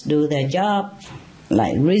masters do their job,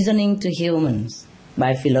 like reasoning to humans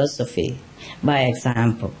by philosophy, by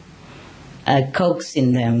example,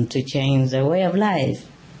 coaxing them to change their way of life.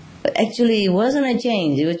 But actually, it wasn't a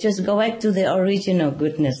change. It was just go back to the original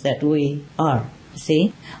goodness that we are,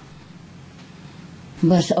 see?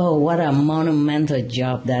 But oh, what a monumental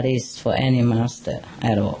job that is for any master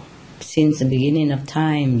at all. Since the beginning of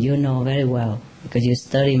time, you know very well, because you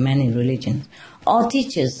study many religions. All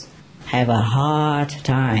teachers have a hard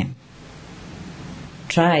time.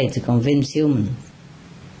 Try to convince humans,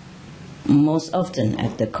 most often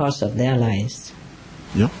at the cost of their lives.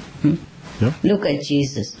 Yep. Yep. Look at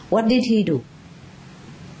Jesus. What did he do?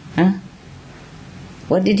 Huh?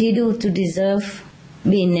 What did he do to deserve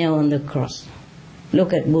being nailed on the cross?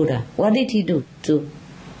 Look at Buddha. What did he do to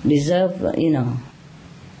deserve,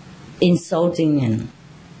 insulting and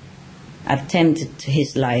attempted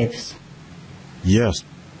his lives? Yes.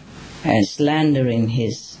 And slandering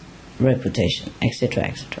his reputation, etc.,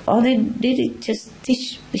 etc. All they did is just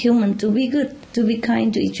teach humans to be good, to be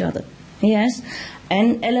kind to each other. Yes?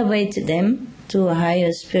 And elevate them to a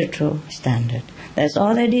higher spiritual standard. That's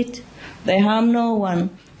all they did. They harm no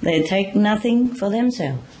one. They take nothing for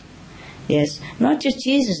themselves. Yes, not just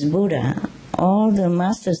Jesus, Buddha. All the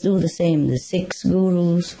masters do the same. The 6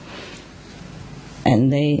 gurus.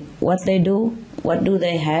 And what do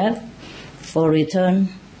they have for return?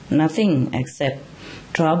 Nothing except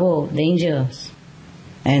trouble, dangers,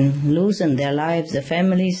 and loosen their lives, their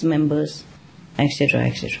families, members, etc.,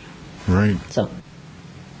 etc. Right.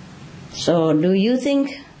 So do you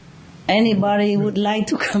think anybody would like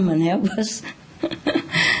to come and help us?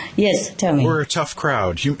 Yes, tell me. We're a tough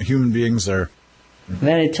crowd. Human beings are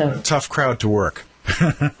very tough. A tough crowd to work.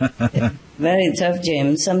 Very tough,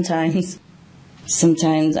 James. Sometimes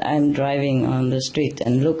I'm driving on the street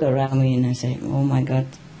and look around me and I say, oh my God.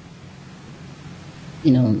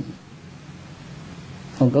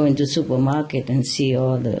 Or go into supermarket and see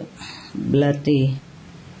all the bloody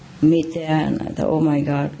meat there, and I thought, oh my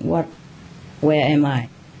God, where am I?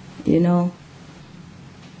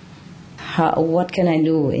 What can I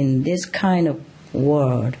do in this kind of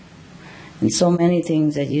world? And so many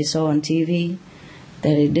things that you saw on TV,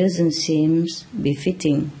 that it doesn't seem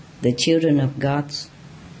befitting the children of God's,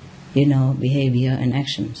 behavior and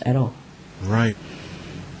actions at all. Right.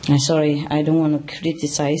 I'm sorry, I don't want to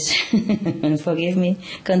criticize. Forgive me.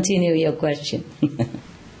 Continue your question.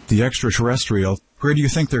 The extraterrestrial, where do you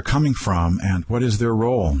think they're coming from, and what is their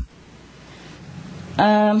role?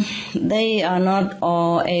 They are not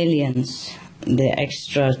all aliens, the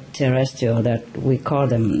extraterrestrial that we call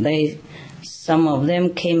them. Some of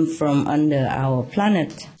them came from under our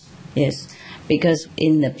planet, yes, because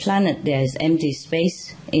in the planet there is empty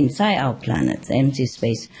space, inside our planet, empty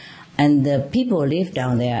space. And the people live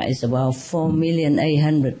down there is about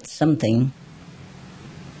 4,800,000 something,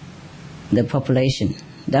 the population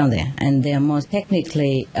down there. And they are more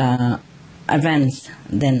technically advanced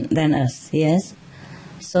than us, yes?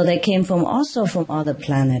 So they came also from other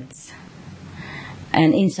planets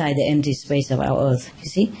and inside the empty space of our Earth, you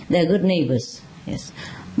see? They're good neighbors, yes.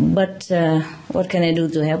 But what can I do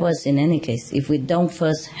to help us in any case if we don't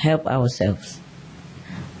first help ourselves?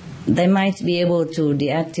 They might be able to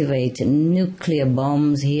deactivate nuclear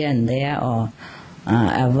bombs here and there or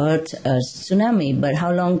avert a tsunami, but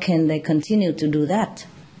how long can they continue to do that?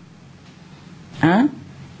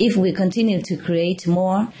 If we continue to create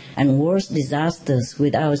more and worse disasters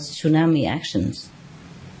with our tsunami actions,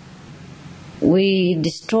 we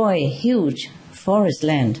destroy huge forest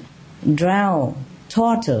land, drown,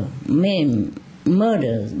 torture, maim,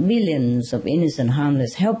 murder billions of innocent,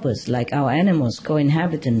 harmless helpers like our animals,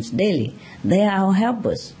 co-inhabitants daily. They are our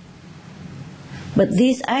helpers. But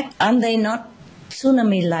these acts, aren't they not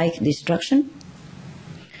tsunami-like destruction?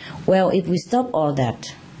 Well, if we stop all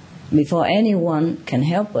that, before anyone can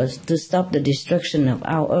help us to stop the destruction of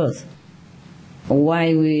our earth,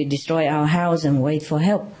 why we destroy our house and wait for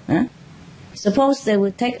help? Suppose they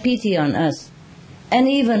would take pity on us and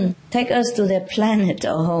even take us to their planet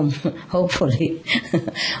or home, hopefully.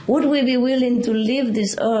 Would we be willing to leave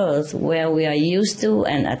this earth where we are used to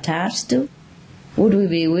and attached to? Would we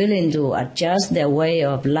be willing to adjust their way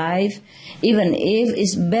of life, even if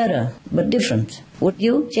it's better but different? Would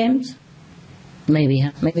you, James? Maybe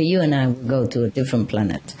you and I would go to a different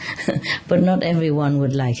planet. But not everyone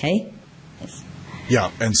would like, hey? Yes. Yeah,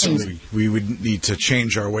 and so we would need to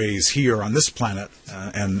change our ways here on this planet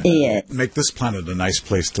and make this planet a nice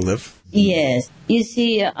place to live. Yes. You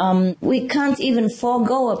see, we can't even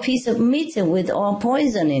forego a piece of meat with all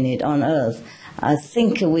poison in it on Earth. I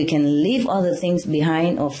think we can leave other things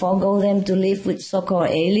behind or forego them to live with so-called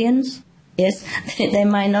aliens. Yes, they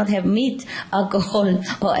might not have meat, alcohol,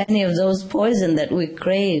 or any of those poison that we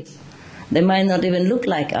crave. They might not even look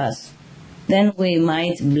like us. Then we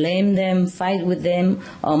might blame them, fight with them,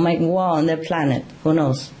 or make war on their planet. Who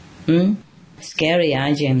knows? Scary,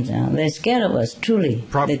 James? They're scared of us, truly.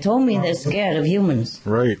 They told me they're scared of humans.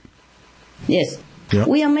 Right. Yes. Yeah.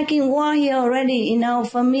 We are making war here already in our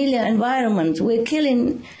familiar environment. We're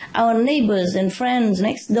killing our neighbors and friends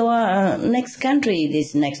next door, next country,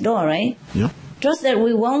 this next door, right? Yeah. Trust that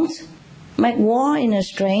we won't make war in a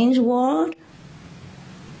strange world.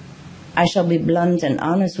 I shall be blunt and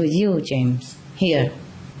honest with you, James, here,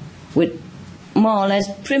 with more or less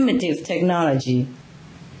primitive technology.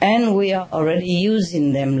 And we are already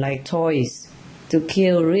using them like toys to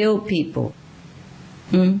kill real people.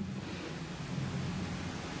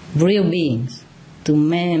 Real beings, to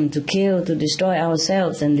maim, to kill, to destroy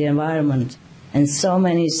ourselves and the environment, and so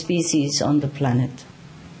many species on the planet.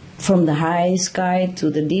 From the high sky to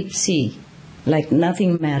the deep sea, like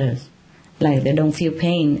nothing matters, like they don't feel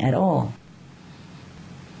pain at all.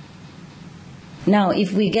 Now,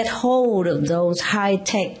 if we get hold of those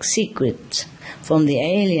high-tech secrets from the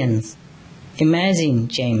aliens, imagine,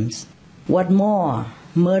 James, what more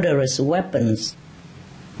murderous weapons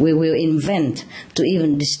we will invent to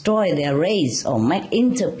even destroy their race or make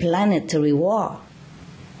interplanetary war.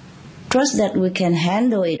 Trust that we can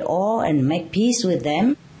handle it all and make peace with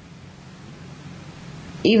them.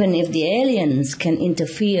 Even if the aliens can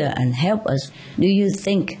interfere and help us, do you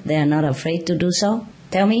think they are not afraid to do so?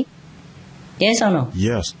 Tell me. Yes or no?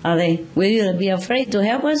 Yes. Are they? Will you be afraid to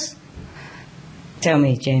help us? Tell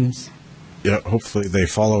me, James. Yeah, hopefully they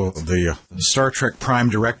follow the Star Trek Prime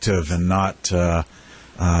Directive and not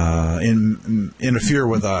interfere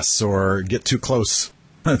with us or get too close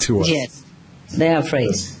to us. Yes, they are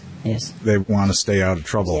afraid. Yes, they want to stay out of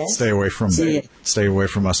trouble. Yes. Stay away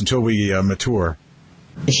from us until we mature.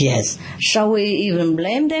 Yes. Shall we even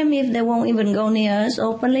blame them if they won't even go near us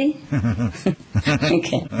openly?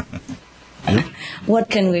 Okay. Yep. What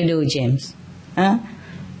can we do, James? Huh?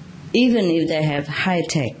 Even if they have high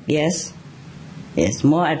tech, yes,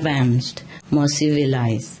 more advanced, more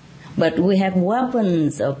civilized. But we have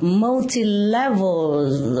weapons of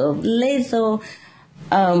multi-levels, of lethal,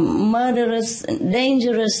 murderous,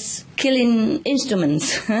 dangerous, killing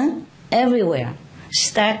instruments everywhere.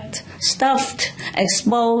 Stacked, stuffed,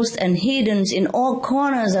 exposed, and hidden in all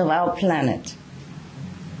corners of our planet.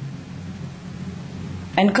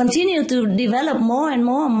 And continue to develop more and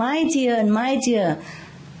more, mightier and mightier,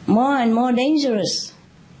 more and more dangerous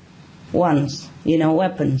ones,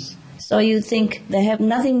 weapons. So you think they have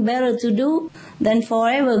nothing better to do than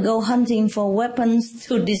forever go hunting for weapons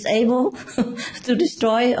to disable, to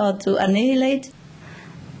destroy, or to annihilate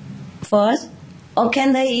for us? Or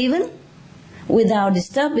can they even, without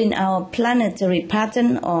disturbing our planetary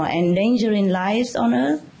pattern or endangering lives on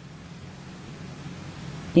Earth?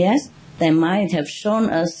 Yes, they might have shown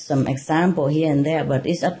us some example here and there, but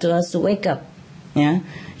it's up to us to wake up. Yeah,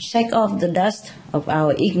 shake off the dust of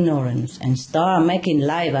our ignorance and start making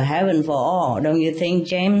life a heaven for all. Don't you think,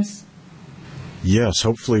 James? Yes,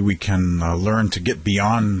 hopefully we can learn to get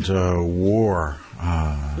beyond war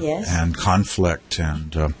and conflict.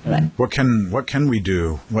 And right. What can we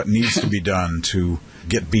do? What needs to be done to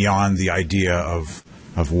get beyond the idea of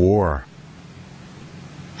war?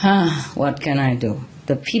 What can I do?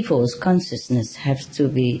 The people's consciousness has to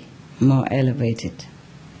be more elevated.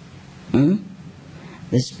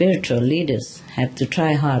 The spiritual leaders have to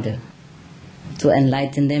try harder to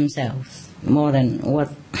enlighten themselves more than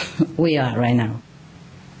what we are right now.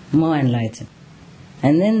 More enlightened.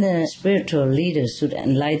 And then the spiritual leaders should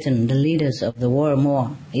enlighten the leaders of the world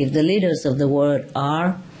more. If the leaders of the world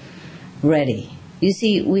are ready. You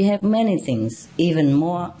see, we have many things, even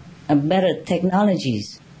more better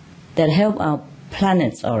technologies that help our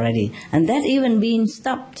planets already. And that even being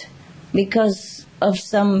stopped because of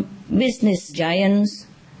some business giants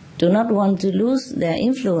do not want to lose their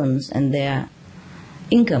influence and their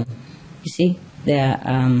income, you see, their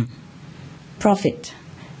profit,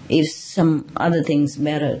 if some other things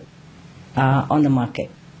better are on the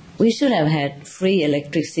market. We should have had free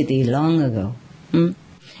electricity long ago.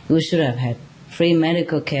 We should have had free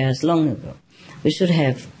medical care long ago. We should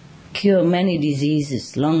have cured many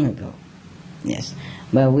diseases long ago. Yes,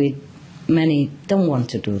 but many don't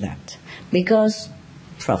want to do that because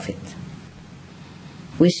profit.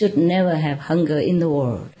 We should never have hunger in the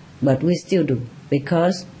world, but we still do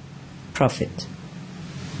because profit.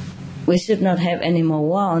 We should not have any more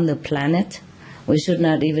war on the planet. We should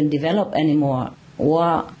not even develop any more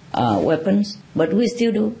war weapons, but we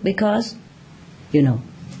still do because,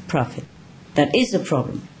 profit. That is the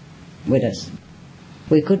problem with us.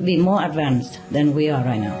 We could be more advanced than we are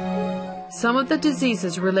right now. Some of the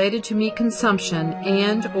diseases related to meat consumption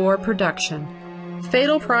and or production.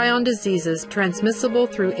 Fatal prion diseases transmissible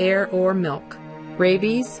through air or milk.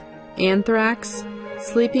 Rabies, anthrax,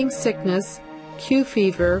 sleeping sickness, Q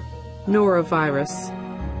fever, norovirus,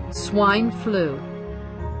 swine flu,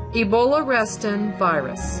 Ebola restin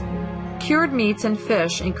virus. Cured meats and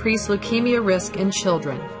fish increase leukemia risk in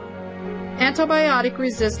children.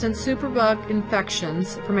 Antibiotic-resistant superbug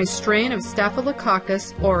infections from a strain of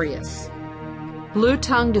Staphylococcus aureus. Blue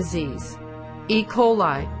tongue disease, E.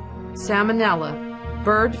 coli, salmonella,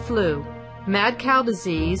 bird flu, mad cow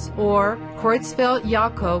disease, or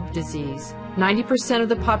Creutzfeldt-Jakob disease, 90% of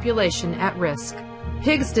the population at risk.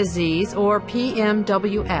 Pig's disease, or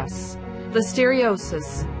PMWS,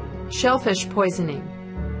 listeriosis, shellfish poisoning,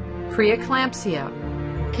 preeclampsia,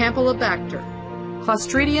 Campylobacter,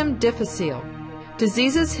 Clostridium difficile,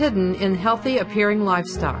 diseases hidden in healthy-appearing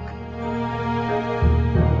livestock.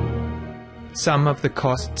 Some of the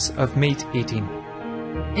costs of meat eating.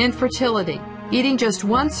 Infertility. Eating just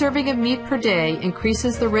one serving of meat per day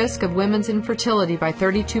increases the risk of women's infertility by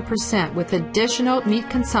 32%, with additional meat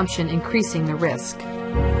consumption increasing the risk.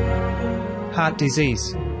 Heart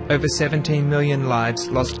disease. Over 17 million lives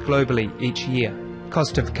lost globally each year.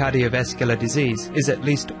 Cost of cardiovascular disease is at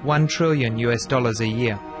least $1 trillion a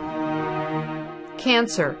year.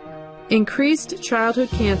 Cancer. Increased childhood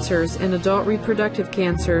cancers and adult reproductive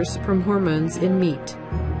cancers from hormones in meat.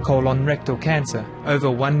 Colon rectal cancer.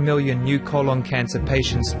 Over 1 million new colon cancer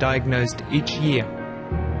patients diagnosed each year.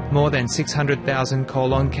 More than 600,000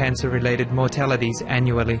 colon cancer-related mortalities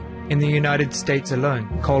annually. In the United States alone,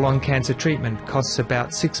 colon cancer treatment costs about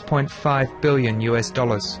 $6.5 billion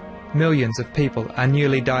US. Millions of people are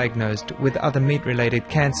newly diagnosed with other meat-related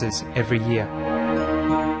cancers every year.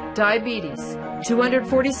 Diabetes.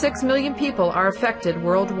 246 million people are affected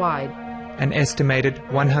worldwide. An estimated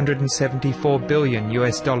 $174 billion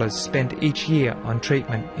US spent each year on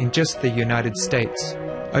treatment in just the United States.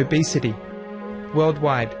 Obesity.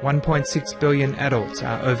 Worldwide, 1.6 billion adults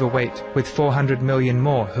are overweight, with 400 million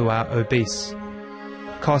more who are obese.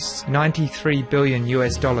 Costs $93 billion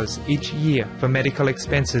US each year for medical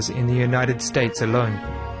expenses in the United States alone.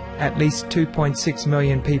 At least 2.6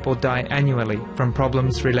 million people die annually from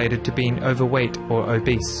problems related to being overweight or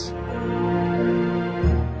obese.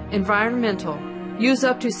 Environmental. Use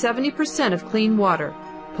up to 70% of clean water.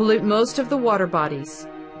 Pollute most of the water bodies.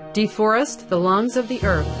 Deforest the lungs of the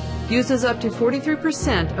earth. Uses up to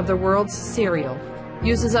 43% of the world's cereal.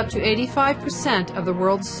 Uses up to 85% of the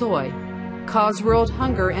world's soy. Cause world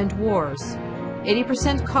hunger and wars.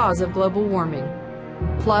 80% cause of global warming.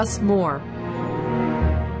 Plus more.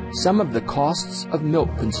 Some of the costs of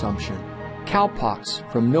milk consumption. Cowpox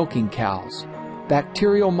from milking cows.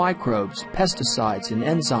 Bacterial microbes, pesticides, and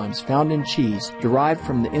enzymes found in cheese derived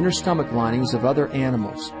from the inner stomach linings of other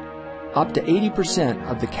animals. Up to 80%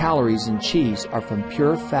 of the calories in cheese are from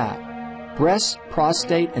pure fat. Breast,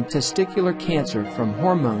 prostate, and testicular cancer from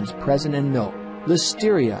hormones present in milk.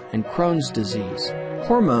 Listeria and Crohn's disease.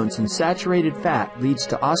 Hormones in saturated fat leads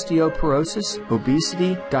to osteoporosis,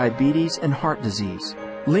 obesity, diabetes, and heart disease.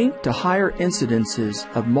 Linked to higher incidences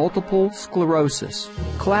of multiple sclerosis,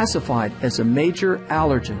 classified as a major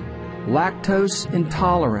allergen, lactose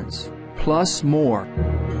intolerance, plus more.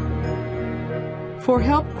 For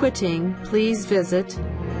help quitting, please visit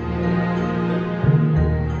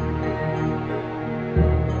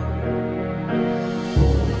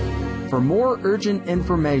For more urgent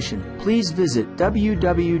information, please visit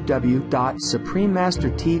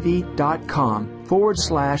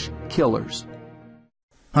www.suprememastertv.com/killers.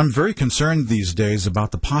 I'm very concerned these days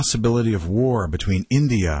about the possibility of war between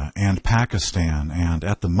India and Pakistan, and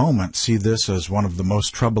at the moment see this as one of the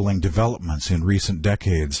most troubling developments in recent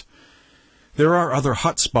decades. There are other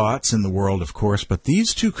hotspots in the world, of course, but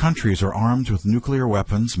these two countries are armed with nuclear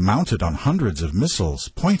weapons mounted on hundreds of missiles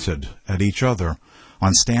pointed at each other,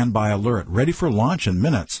 on standby alert, ready for launch in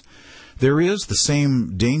minutes. There is the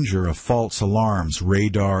same danger of false alarms,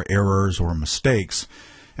 radar errors, or mistakes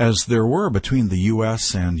as there were between the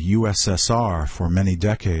U.S. and USSR for many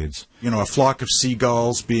decades. You know, a flock of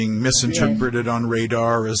seagulls being misinterpreted on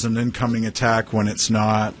radar as an incoming attack when it's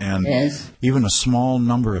not, and even a small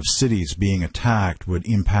number of cities being attacked would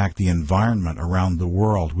impact the environment around the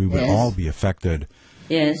world. We would all be affected.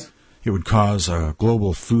 It would cause a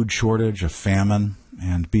global food shortage, a famine,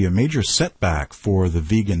 and be a major setback for the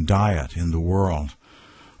vegan diet in the world.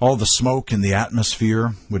 All the smoke in the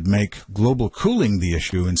atmosphere would make global cooling the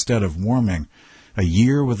issue instead of warming. A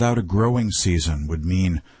year without a growing season would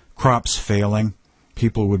mean crops failing,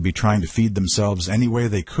 people would be trying to feed themselves any way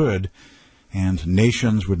they could, and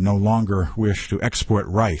nations would no longer wish to export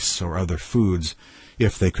rice or other foods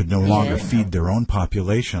if they could no longer feed their own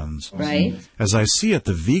populations. As I see it,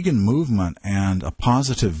 the vegan movement and a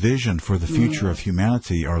positive vision for the future of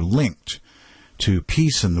humanity are linked to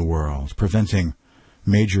peace in the world, preventing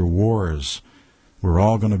major wars. We're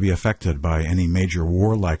all going to be affected by any major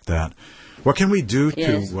war like that. What can we do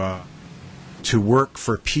to work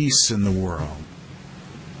for peace in the world?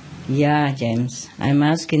 Yeah, James, I'm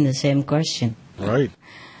asking the same question. Right.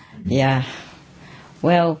 Yeah.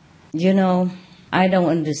 Well, you know, I don't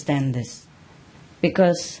understand this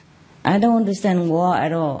because I don't understand war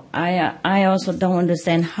at all. I also don't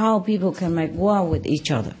understand how people can make war with each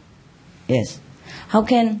other. Yes. How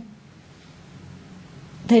can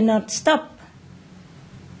they not stop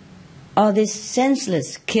all this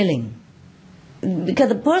senseless killing? Because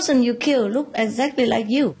the person you kill look exactly like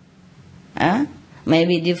you.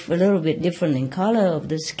 Maybe a little bit different in color of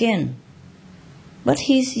the skin. But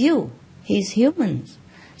he's you. He's human.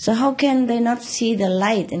 So how can they not see the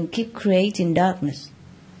light and keep creating darkness?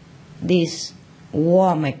 These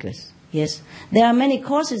war makers. Yes. There are many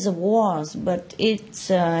causes of wars, but I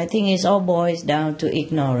think it all boils down to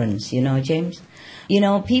ignorance, you know, James? You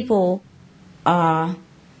know, people are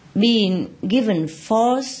being given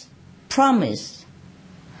false promise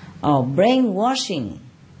or brainwashing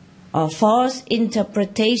or false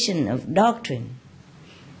interpretation of doctrine.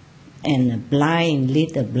 and a blind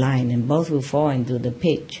lead the blind, and both will fall into the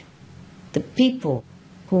pit. The people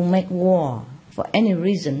who make war for any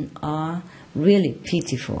reason are really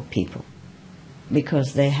pitiful people,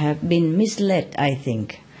 because they have been misled, I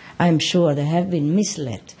think. I'm sure they have been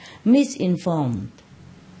misled, misinformed,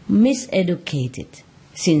 miseducated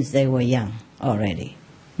since they were young already.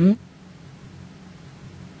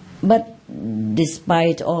 But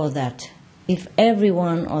despite all that, if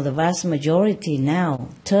everyone or the vast majority now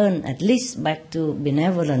turn at least back to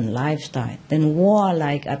benevolent lifestyle, then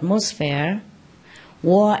war-like atmosphere,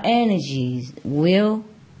 war energies will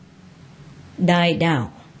die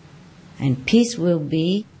down, and peace will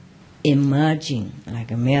be emerging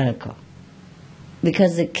like a miracle.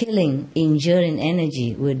 Because the killing, injuring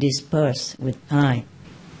energy will disperse with time.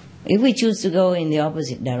 If we choose to go in the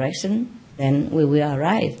opposite direction, then we will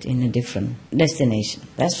arrive in a different destination,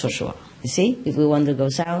 that's for sure. You see, if we want to go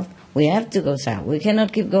south, we have to go south. We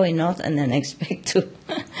cannot keep going north and then expect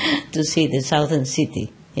to see the southern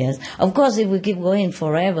city. Yes, of course, if we keep going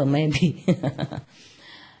forever, maybe.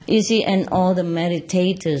 You see, and all the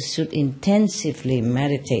meditators should intensively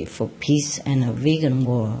meditate for peace and a vegan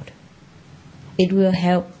world. It will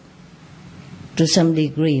help to some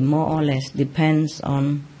degree, more or less, depends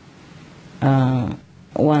on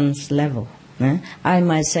one's level. I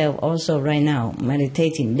myself also right now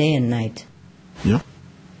meditating day and night. Yeah.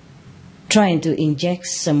 Trying to inject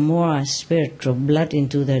some more spiritual blood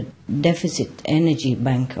into the deficit energy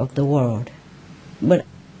bank of the world. But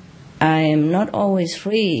I am not always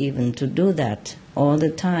free even to do that all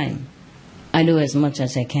the time. I do as much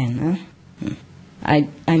as I can. I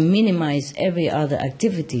minimize every other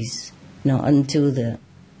activities until the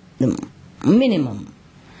minimum,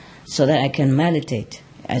 so that I can meditate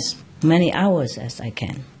as many hours as I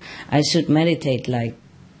can. I should meditate like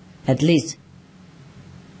at least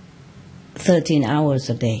 13 hours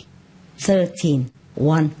a day. 13.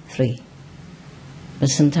 But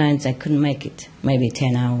sometimes I couldn't make it. Maybe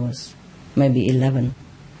 10 hours, maybe 11,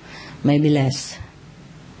 maybe less.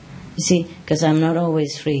 You see, because I'm not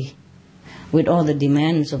always free with all the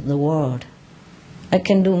demands of the world. I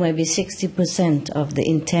can do maybe 60% of the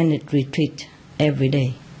intended retreat every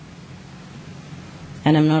day.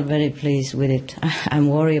 And I'm not very pleased with it. I'm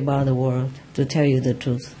worried about the world, to tell you the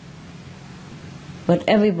truth. But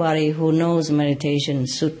everybody who knows meditation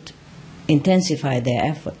should intensify their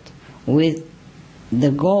effort with the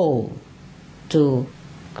goal to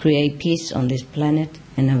create peace on this planet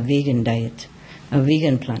and a vegan diet, a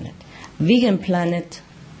vegan planet. Vegan planet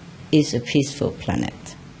is a peaceful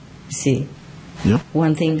planet. See? Yeah.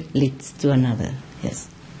 One thing leads to another, yes.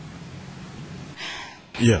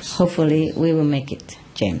 Yes. Hopefully we will make it,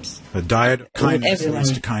 James. A diet of kindness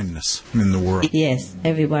leads to kindness in the world. Yes,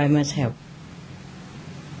 everybody must help.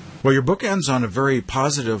 Well, your book ends on a very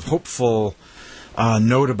positive, hopeful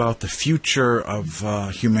note about the future of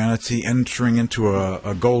humanity entering into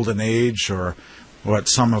a golden age, or what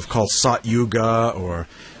some have called Sat Yuga, or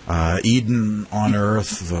Eden on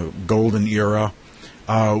Earth, the golden era.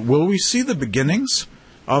 Will we see the beginnings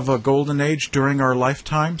of a golden age during our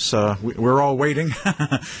lifetimes? We're all waiting.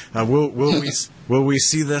 Will we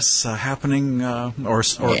see this happening, or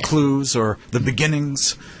clues, or the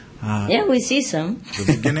beginnings? Yeah, we see some.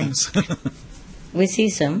 The beginnings? We see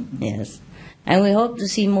some, yes. And we hope to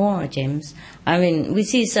see more, James. I mean, we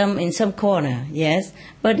see some in some corner, yes,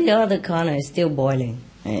 but the other corner is still boiling,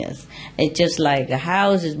 yes. It's just like a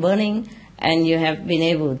house is burning, and you have been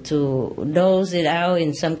able to douse it out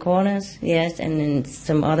in some corners, yes, and in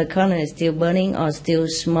some other corner is still burning or still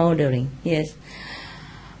smoldering, yes.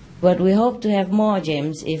 But we hope to have more,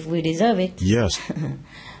 James, if we deserve it. Yes.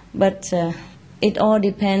 But it all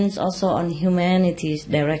depends also on humanity's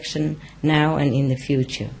direction now and in the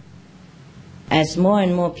future. As more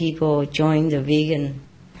and more people join the vegan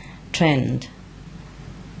trend,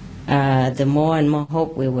 the more and more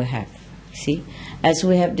hope we will have. See, as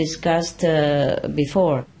we have discussed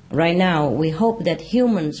before, right now we hope that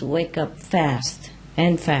humans wake up fast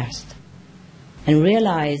and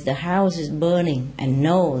realize the house is burning, and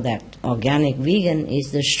know that organic vegan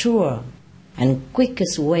is the sure and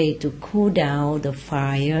quickest way to cool down the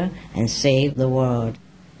fire and save the world.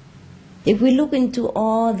 If we look into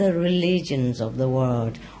all the religions of the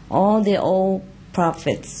world, all the old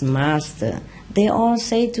prophets, master, they all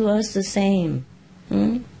say to us the same.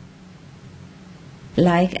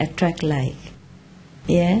 Like attract like.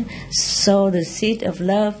 Yeah? Sow the seed of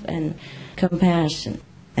love and compassion,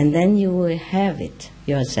 and then you will have it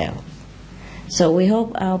yourself. So we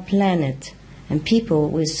hope our planet and people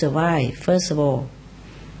will survive, first of all,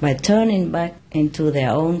 by turning back into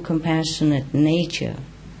their own compassionate nature.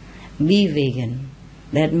 Be vegan,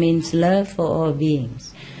 That means love for all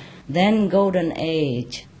beings. Then Golden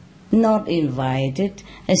Age, not invited,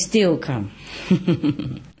 and still come.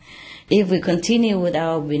 If we continue with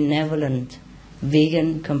our benevolent,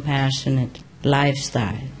 vegan, compassionate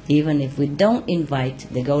lifestyle, even if we don't invite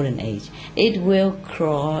the Golden Age, it will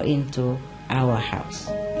crawl into our house.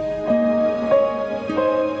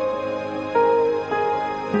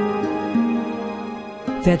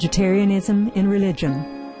 Vegetarianism in religion.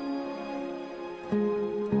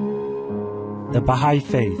 The Baha'i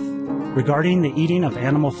Faith. Regarding the eating of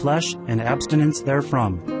animal flesh and abstinence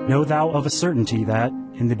therefrom, know thou of a certainty that,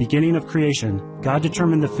 in the beginning of creation, God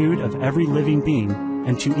determined the food of every living being,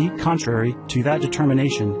 and to eat contrary to that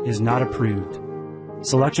determination is not approved.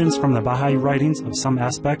 Selections from the Baha'i writings of some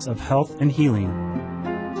aspects of health and healing.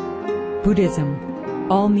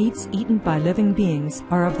 Buddhism. All meats eaten by living beings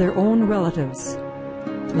are of their own relatives.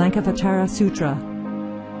 Lankavatara Sutra.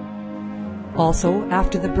 Also,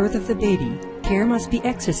 after the birth of the baby, care must be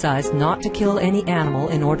exercised not to kill any animal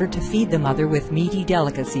in order to feed the mother with meaty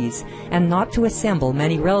delicacies, and not to assemble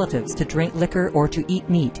many relatives to drink liquor or to eat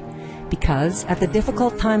meat, because at the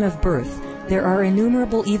difficult time of birth there are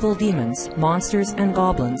innumerable evil demons, monsters, and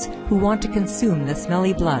goblins who want to consume the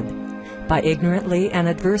smelly blood. By ignorantly and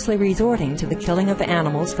adversely resorting to the killing of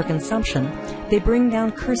animals for consumption, they bring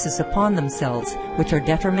down curses upon themselves, which are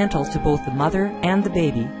detrimental to both the mother and the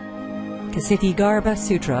baby. Kshitigarbha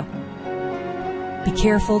Sutra. Be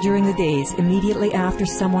careful during the days immediately after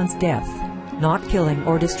someone's death, not killing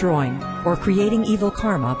or destroying, or creating evil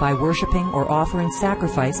karma by worshipping or offering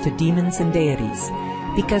sacrifice to demons and deities,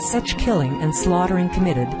 because such killing and slaughtering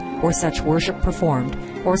committed, or such worship performed,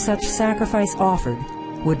 or such sacrifice offered,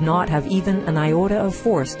 would not have even an iota of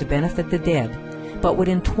force to benefit the dead, but would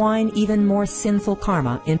entwine even more sinful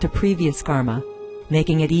karma into previous karma,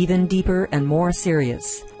 making it even deeper and more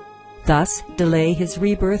serious. Thus, delay his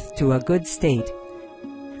rebirth to a good state.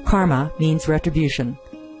 Karma means retribution.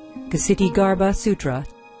 Kshitigarbha Sutra.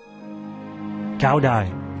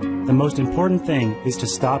 Gaudai. The most important thing is to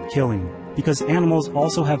stop killing, because animals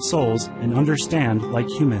also have souls and understand like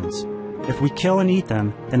humans. If we kill and eat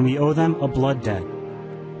them, then we owe them a blood debt.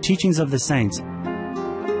 Teachings of the Saints.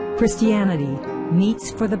 Christianity. Meats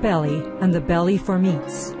for the belly, and the belly for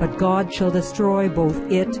meats, but God shall destroy both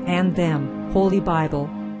it and them. Holy Bible.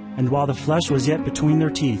 And while the flesh was yet between their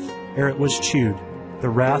teeth, ere it was chewed, the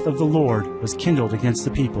wrath of the Lord was kindled against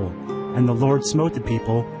the people, and the Lord smote the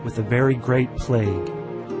people with a very great plague.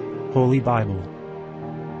 Holy Bible.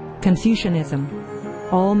 Confucianism.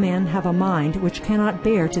 All men have a mind which cannot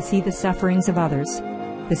bear to see the sufferings of others.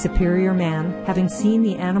 The superior man, having seen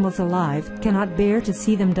the animals alive, cannot bear to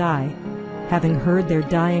see them die. Having heard their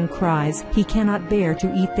dying cries, he cannot bear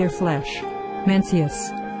to eat their flesh.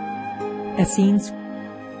 Mencius. Essenes.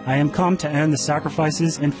 I am come to end the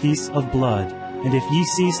sacrifices and feasts of blood, and if ye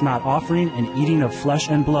cease not offering and eating of flesh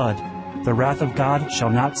and blood, the wrath of God shall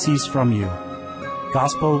not cease from you.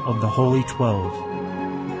 Gospel of the Holy 12.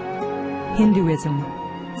 Hinduism.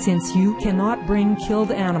 Since you cannot bring killed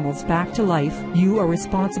animals back to life, you are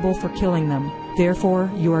responsible for killing them. Therefore,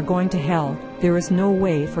 you are going to hell. There is no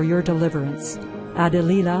way for your deliverance.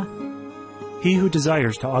 Adalila. He who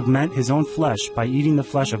desires to augment his own flesh by eating the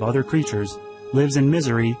flesh of other creatures lives in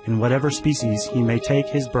misery in whatever species he may take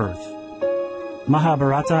his birth.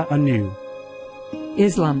 Mahabharata anew.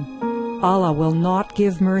 Islam. Allah will not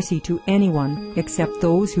give mercy to anyone except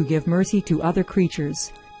those who give mercy to other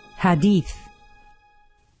creatures. Hadith.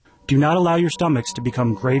 Do not allow your stomachs to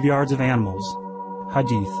become graveyards of animals.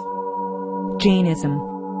 Hadith. Jainism.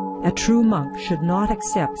 A true monk should not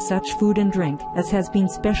accept such food and drink as has been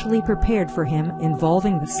specially prepared for him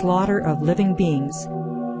involving the slaughter of living beings.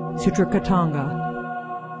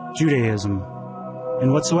 Sutrakatanga. Judaism.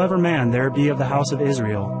 And whatsoever man there be of the house of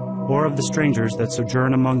Israel, or of the strangers that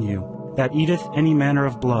sojourn among you, that eateth any manner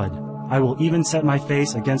of blood, I will even set my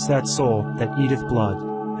face against that soul that eateth blood,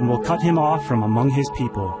 and will cut him off from among his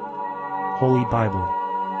people. Holy Bible.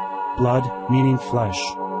 Blood meaning flesh.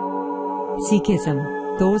 Sikhism.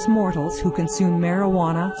 Those mortals who consume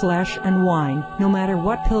marijuana, flesh, and wine, no matter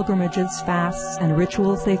what pilgrimages, fasts, and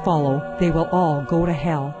rituals they follow, they will all go to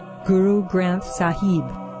hell. Guru Granth Sahib.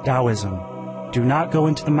 Taoism. Do not go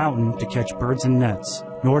into the mountain to catch birds and nets,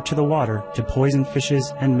 nor to the water to poison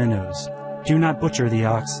fishes and minnows. Do not butcher the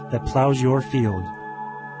ox that plows your field.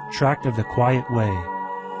 Tract of the Quiet Way.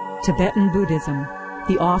 Tibetan Buddhism.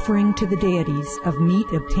 The offering to the deities of meat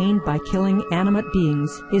obtained by killing animate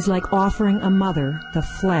beings is like offering a mother the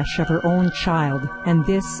flesh of her own child, and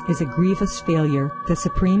this is a grievous failure, the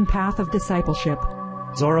supreme path of discipleship.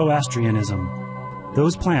 Zoroastrianism.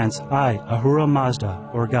 Those plants I, Ahura Mazda,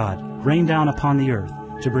 or God, rain down upon the earth,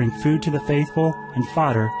 to bring food to the faithful and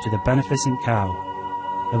fodder to the beneficent cow.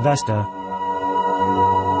 Avesta.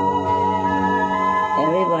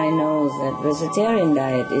 Everybody knows that vegetarian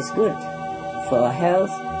diet is good for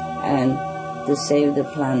health and to save the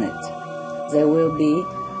planet. They will be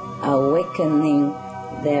awakening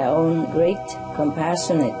their own great,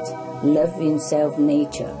 compassionate, loving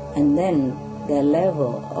self-nature, and then their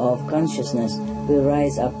level of consciousness will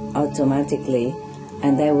rise up automatically,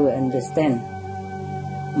 and they will understand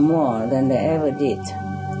more than they ever did,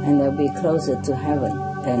 and they'll be closer to heaven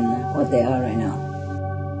than what they are right now.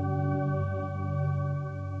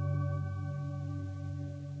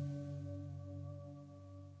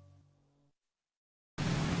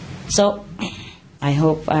 So, I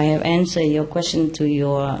hope I have answered your question to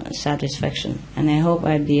your satisfaction, and I hope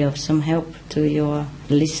I'll be of some help to your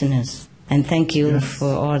listeners. And thank you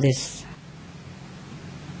for all this.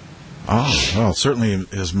 Well, certainly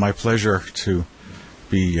it is my pleasure to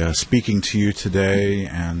be speaking to you today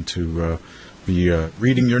and to be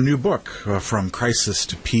reading your new book, From Crisis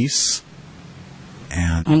to Peace.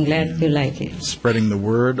 And I'm glad you like it. Spreading the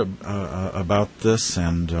word about this.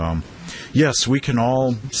 And yes, we can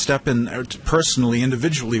all step in personally,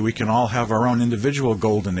 individually. We can all have our own individual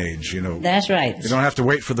golden age, you know. That's right. We don't have to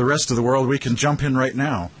wait for the rest of the world. We can jump in right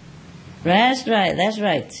now. That's right, that's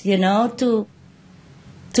right. You know, to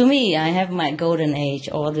me, I have my golden age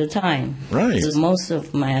all the time. Right. So most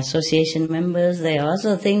of my association members, they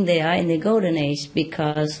also think they are in the golden age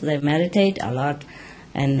because they meditate a lot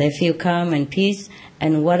and they feel calm and peace,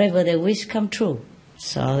 and whatever they wish come true.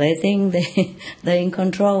 So they think they're in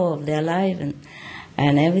control of their life,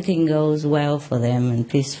 and everything goes well for them and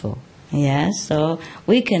peaceful. Yeah, so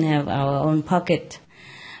we can have our own pocket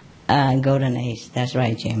golden age. That's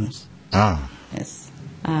right, James. Yes.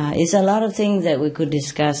 It's a lot of things that we could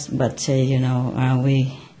discuss, but,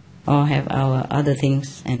 we all have our other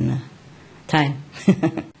things and time.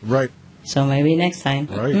 Right. So maybe next time.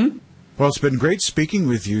 Right. Well, it's been great speaking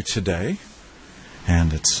with you today,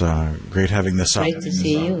 and it's great having this Great to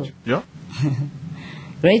see you. Yep.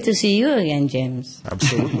 Great to see you again, James.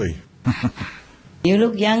 Absolutely. You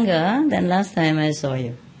look younger than last time I saw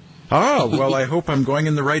you. Well, I hope I'm going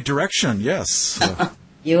in the right direction, yes.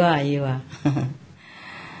 You are.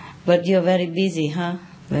 But you're very busy, huh?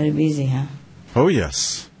 Very busy, huh? Oh,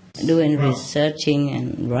 yes. Doing researching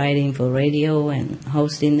and writing for radio and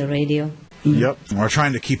hosting the radio. Yep. We're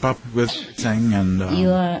trying to keep up with everything. And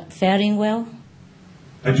you are faring well?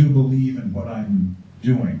 I do believe in what I'm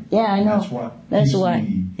doing. Yeah, I know. That's why.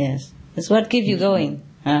 Me. Yes. That's what keeps you going,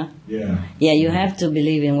 huh? Yeah. Yeah, you have to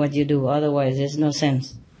believe in what you do. Otherwise, there's no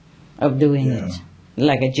sense of doing it.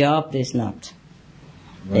 Like a job, there's not.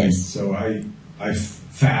 Right. Yes. So I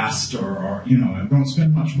fast or I don't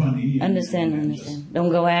spend much money. Understand. Don't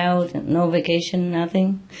go out, no vacation,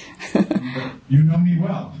 nothing. You know me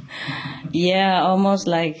well. Yeah, almost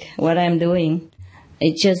like what I'm doing.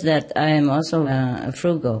 It's just that I am also a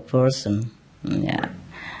frugal person. Yeah.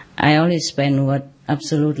 I only spend what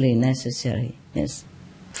absolutely necessary. Yes.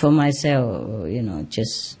 For myself,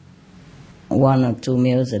 just 1 or 2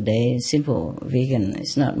 meals a day, simple vegan.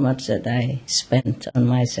 It's not much that I spend on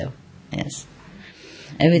myself. Yes.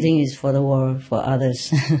 Everything is for the world, for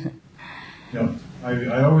others. Yeah,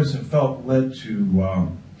 I always have felt led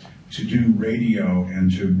to do radio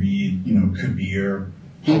and to read, Kabir,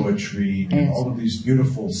 poetry, and all of these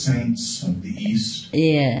beautiful saints of the East.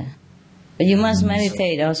 Yeah. But you must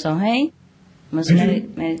meditate also, hey? Must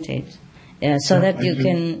meditate. Yeah, so that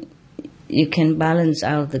you can balance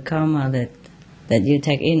out the karma that you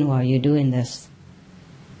take in while you're doing this.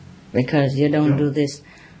 Because you don't do this.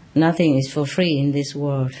 Nothing is for free in this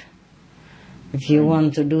world. If you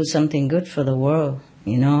want to do something good for the world,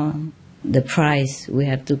 the price we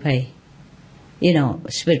have to pay.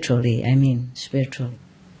 Spiritually.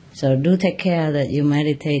 So do take care that you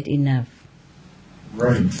meditate enough.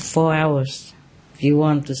 Right. 4 hours if you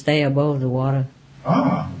want to stay above the water.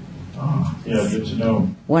 Yeah, good to know.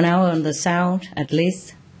 1 hour on the sound, at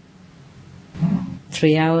least.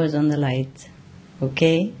 3 hours on the light.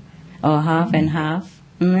 Okay? Or half and half.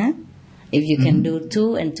 Mm-hmm. If you can do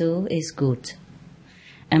 2 and 2, it's good.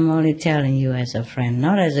 I'm only telling you as a friend,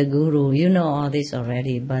 not as a guru. You know all this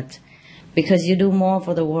already, but because you do more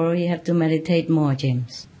for the world, you have to meditate more,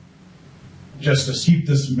 James. Just to keep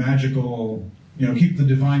this magical, keep the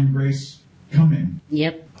divine grace coming.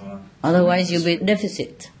 Yep. Otherwise, you'll be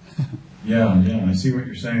deficit. Yeah, I see what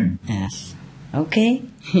you're saying. Yes. Okay?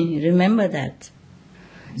 Remember that.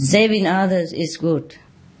 Saving others is good.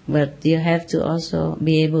 But you have to also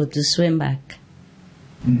be able to swim back.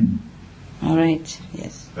 All right,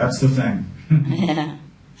 yes. That's the thing. Yeah,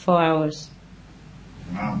 4 hours.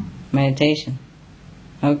 Wow. Meditation.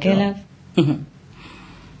 Okay, love?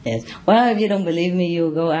 Yes. Well, if you don't believe me,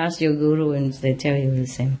 you go ask your guru and they tell you the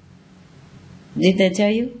same. Did they tell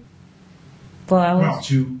you? 4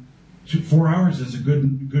 hours? Well, 4 hours is a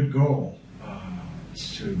good goal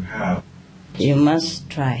to have. You must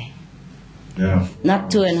try. Yeah. Not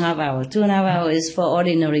 2.5 hours. 2.5 hours is for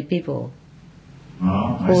ordinary people.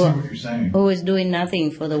 I see what you're saying. Who is doing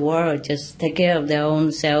nothing for the world, just take care of their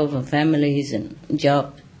own self and families and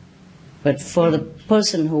job. But for the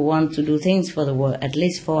person who wants to do things for the world, at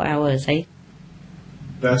least 4 hours, eh?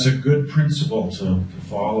 That's a good principle to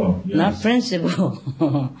follow. Yes. Not principle.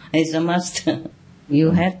 It's a must.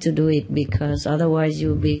 You have to do it because otherwise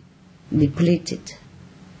you'll be depleted.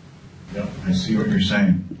 Yep, I see what you're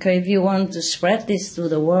saying. Okay, if you want to spread this to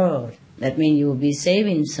the world, that means you will be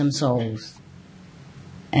saving some souls.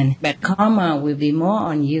 And bad karma will be more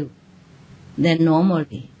on you than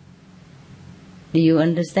normally. Do you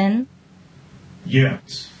understand?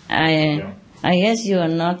 Yes. I guess you are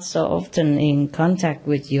not so often in contact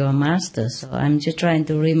with your master, so I'm just trying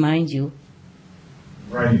to remind you.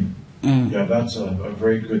 Right. Yeah, that's a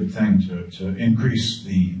very good thing to increase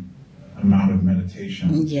the amount of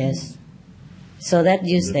meditation. Yes. So that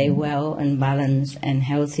you stay well and balanced and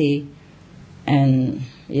healthy and,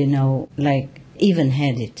 like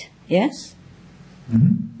even-headed. Yes?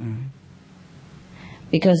 Mm-hmm.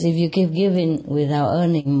 Because if you keep giving without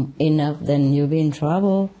earning enough, then you'll be in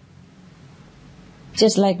trouble.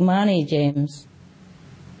 Just like money, James.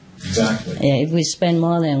 Exactly. Yeah, if we spend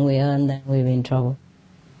more than we earn, then we'll be in trouble.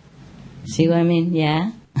 See what I mean?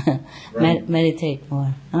 Yeah? Right. Meditate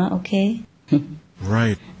more. Okay?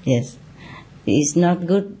 Right. Yes. It's not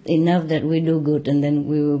good enough that we do good and then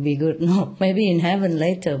we will be good. No, maybe in heaven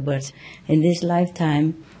later, but in this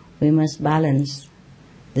lifetime, we must balance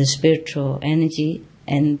the spiritual energy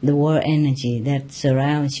and the world energy that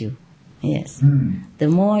surrounds you. Yes. The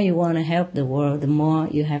more you want to help the world, the more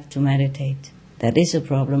you have to meditate. That is a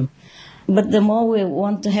problem. But the more we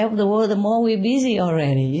want to help the world, the more we're busy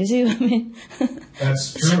already. You see what I mean?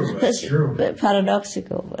 That's true. That's true.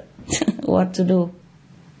 Paradoxical, but what to do?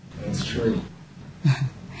 That's true.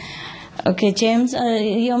 Okay, James,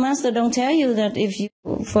 your master don't tell you that if you,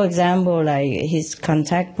 for example, like his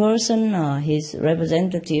contact person or his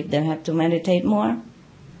representative, they have to meditate more?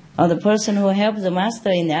 Or the person who helps the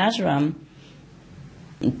master in the ashram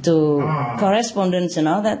to correspondence and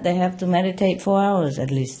all that, they have to meditate 4 hours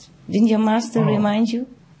at least. Didn't your master remind you?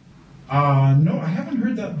 No, I haven't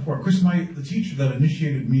heard that before. Of course, the teacher that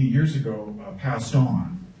initiated me years ago passed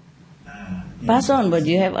on. Pass on, but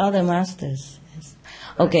you have other masters. Yes.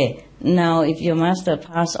 Okay, now if your master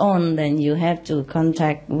pass on, then you have to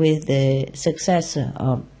contact with the successor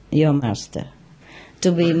of your master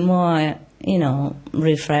to be more,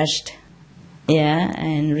 refreshed,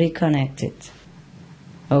 and reconnected.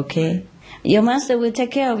 Okay? Your master will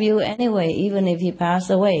take care of you anyway, even if he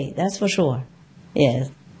passed away, that's for sure.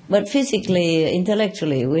 Yes. But physically,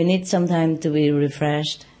 intellectually, we need some time to be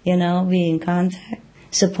refreshed, be in contact,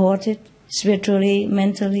 supported. Spiritually,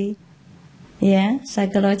 mentally,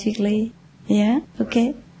 psychologically,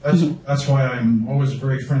 okay. That's why I'm always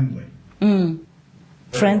very friendly.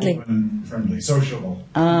 Friendly. Open, friendly, sociable.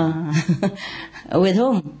 With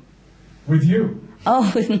whom? With you. Oh,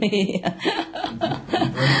 with me.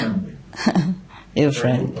 Very friendly. Your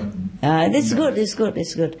friend. It's good. It's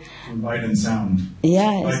good. Light and sound.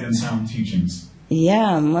 Yeah. Light and sound teachings.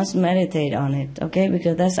 Yeah, must meditate on it, okay?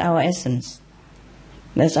 Because that's our essence.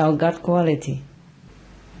 That's our God quality.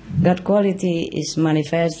 God quality is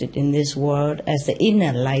manifested in this world as the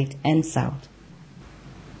inner light and sound.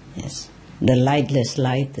 Yes, the lightless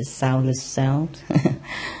light, the soundless sound.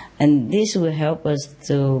 And this will help us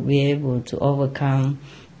to be able to overcome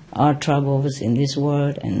our troubles in this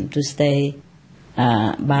world and to stay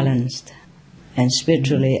balanced and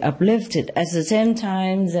spiritually uplifted. At the same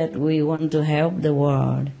time that we want to help the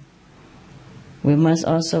world, we must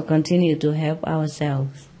also continue to help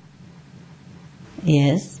ourselves.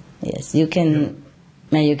 Yes. You can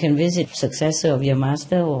visit successor of your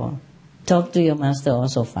master or talk to your master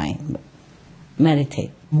also fine. But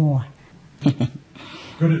meditate more.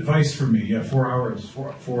 Good advice for me. 4 hours.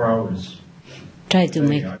 4 hours. Try to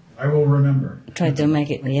make. I will remember. Try to make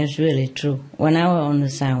it. Yes, really true. 1 hour on the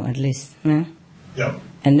sound at least. Huh? Yep.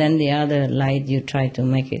 And then the other light, you try to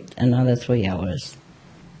make it another 3 hours.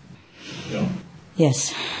 Yep.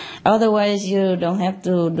 Yes. Otherwise, you don't have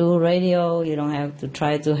to do radio, you don't have to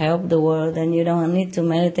try to help the world, and you don't need to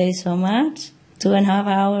meditate so much. 2.5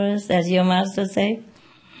 hours, as your master said,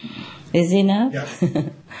 is enough. Yeah.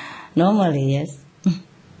 Normally, yes.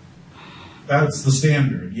 That's the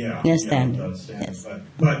standard, yeah. The standard, yes.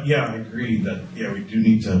 But yeah, I agree that, we do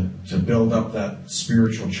need to build up that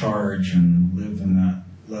spiritual charge and live in that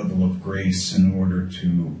level of grace in order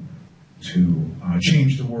to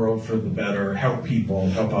change the world for the better, help people,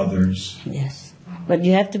 help others. Yes. But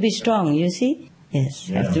you have to be strong, you see? Yes,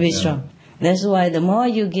 you have to be strong. That's why the more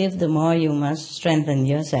you give, the more you must strengthen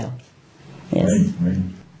yourself. Yes. Right.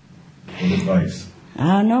 Good advice.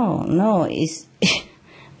 No,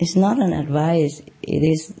 it's not an advice.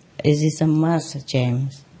 It is a must,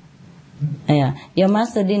 James. Yeah, your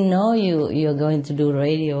master didn't know you're going to do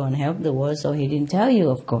radio and help the world, so he didn't tell you,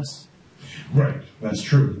 of course. Right, that's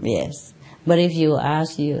true. Yes, but if you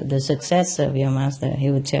ask the successor of your master,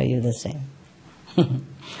 he would tell you the same.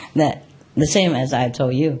 That the same as I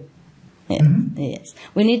told you. Yeah. Mm-hmm. Yes,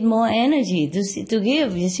 we need more energy to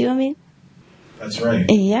give. You see what I mean? That's right.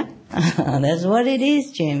 Yeah, that's what it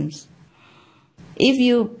is, James. If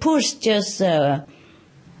you push just a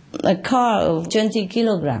car of 20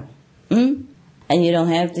 kilograms, and you don't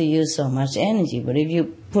have to use so much energy, but if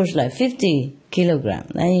you push like 50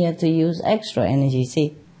 kilograms, then you have to use extra energy,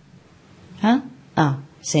 see? Huh?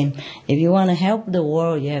 Same. If you want to help the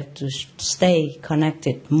world, you have to stay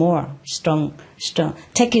connected more, strong,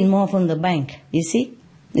 taking more from the bank, you see?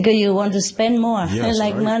 Because you want to spend more, yes,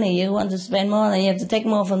 like right. Money, you want to spend more, then you have to take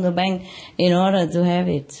more from the bank in order to have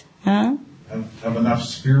it, huh? Have enough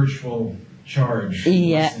spiritual charge.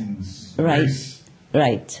 Yeah, blessings, right, grace.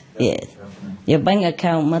 Right, yes. Definitely. Your bank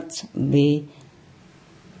account must be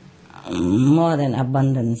more than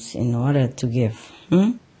abundance in order to give.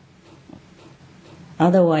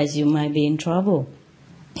 Otherwise, you might be in trouble.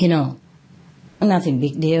 Nothing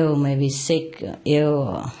big deal, maybe sick, ill,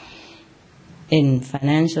 or in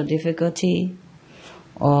financial difficulty,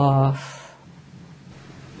 or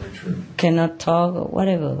cannot talk, or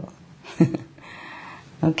whatever.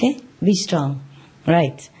 Okay? Be strong.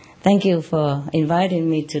 Right. Thank you for inviting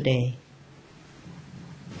me today.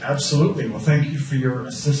 Absolutely. Well, thank you for your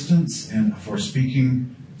assistance and for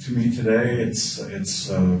speaking to me today. It's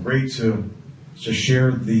great to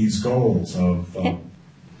share these goals of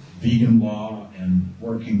vegan law and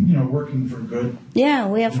working for good. Yeah,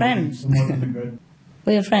 we are friends.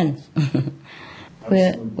 We are friends.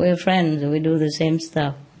 We're friends. We do the same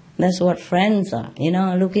stuff. That's what friends are.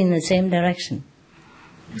 Look in the same direction.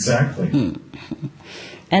 Exactly.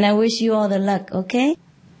 And I wish you all the luck, okay?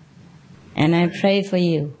 And I pray for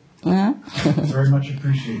you. Very much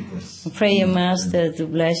appreciate this. Pray your master to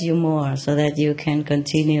bless you more so that you can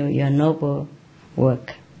continue your noble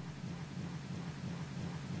work.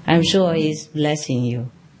 I'm sure he's blessing you.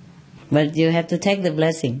 But you have to take the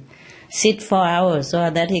blessing. Sit 4 hours so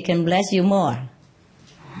that he can bless you more.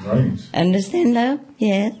 Right. Understand, love?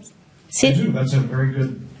 Yes. Sit. I do. That's a very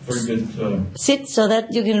good. Sit so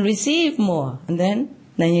that you can receive more, and then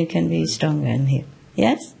you can be stronger in here.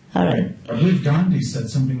 Yes? All right. I believe Gandhi said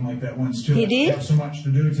something like that once too. He did? I have so much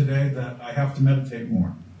to do today that I have to meditate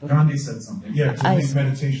more. Gandhi said something. Yeah, to link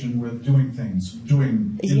meditation with doing things,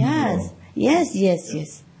 Yes.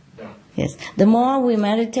 Yes. The more we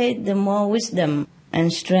meditate, the more wisdom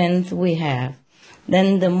and strength we have.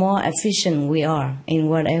 Then the more efficient we are in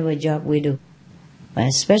whatever job we do.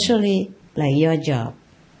 Especially like your job.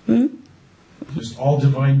 Just all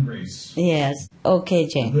divine grace. Yes. Okay,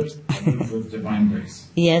 James. Live with divine grace.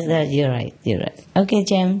 Yes, you're right. Okay,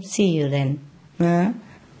 James. See you then. Namaste.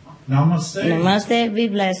 Namaste. Be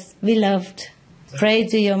blessed. Be loved. Pray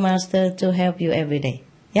to your master to help you every day.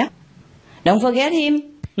 Yeah? Don't forget him.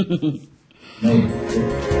 No.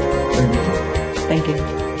 Thank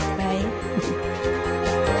you.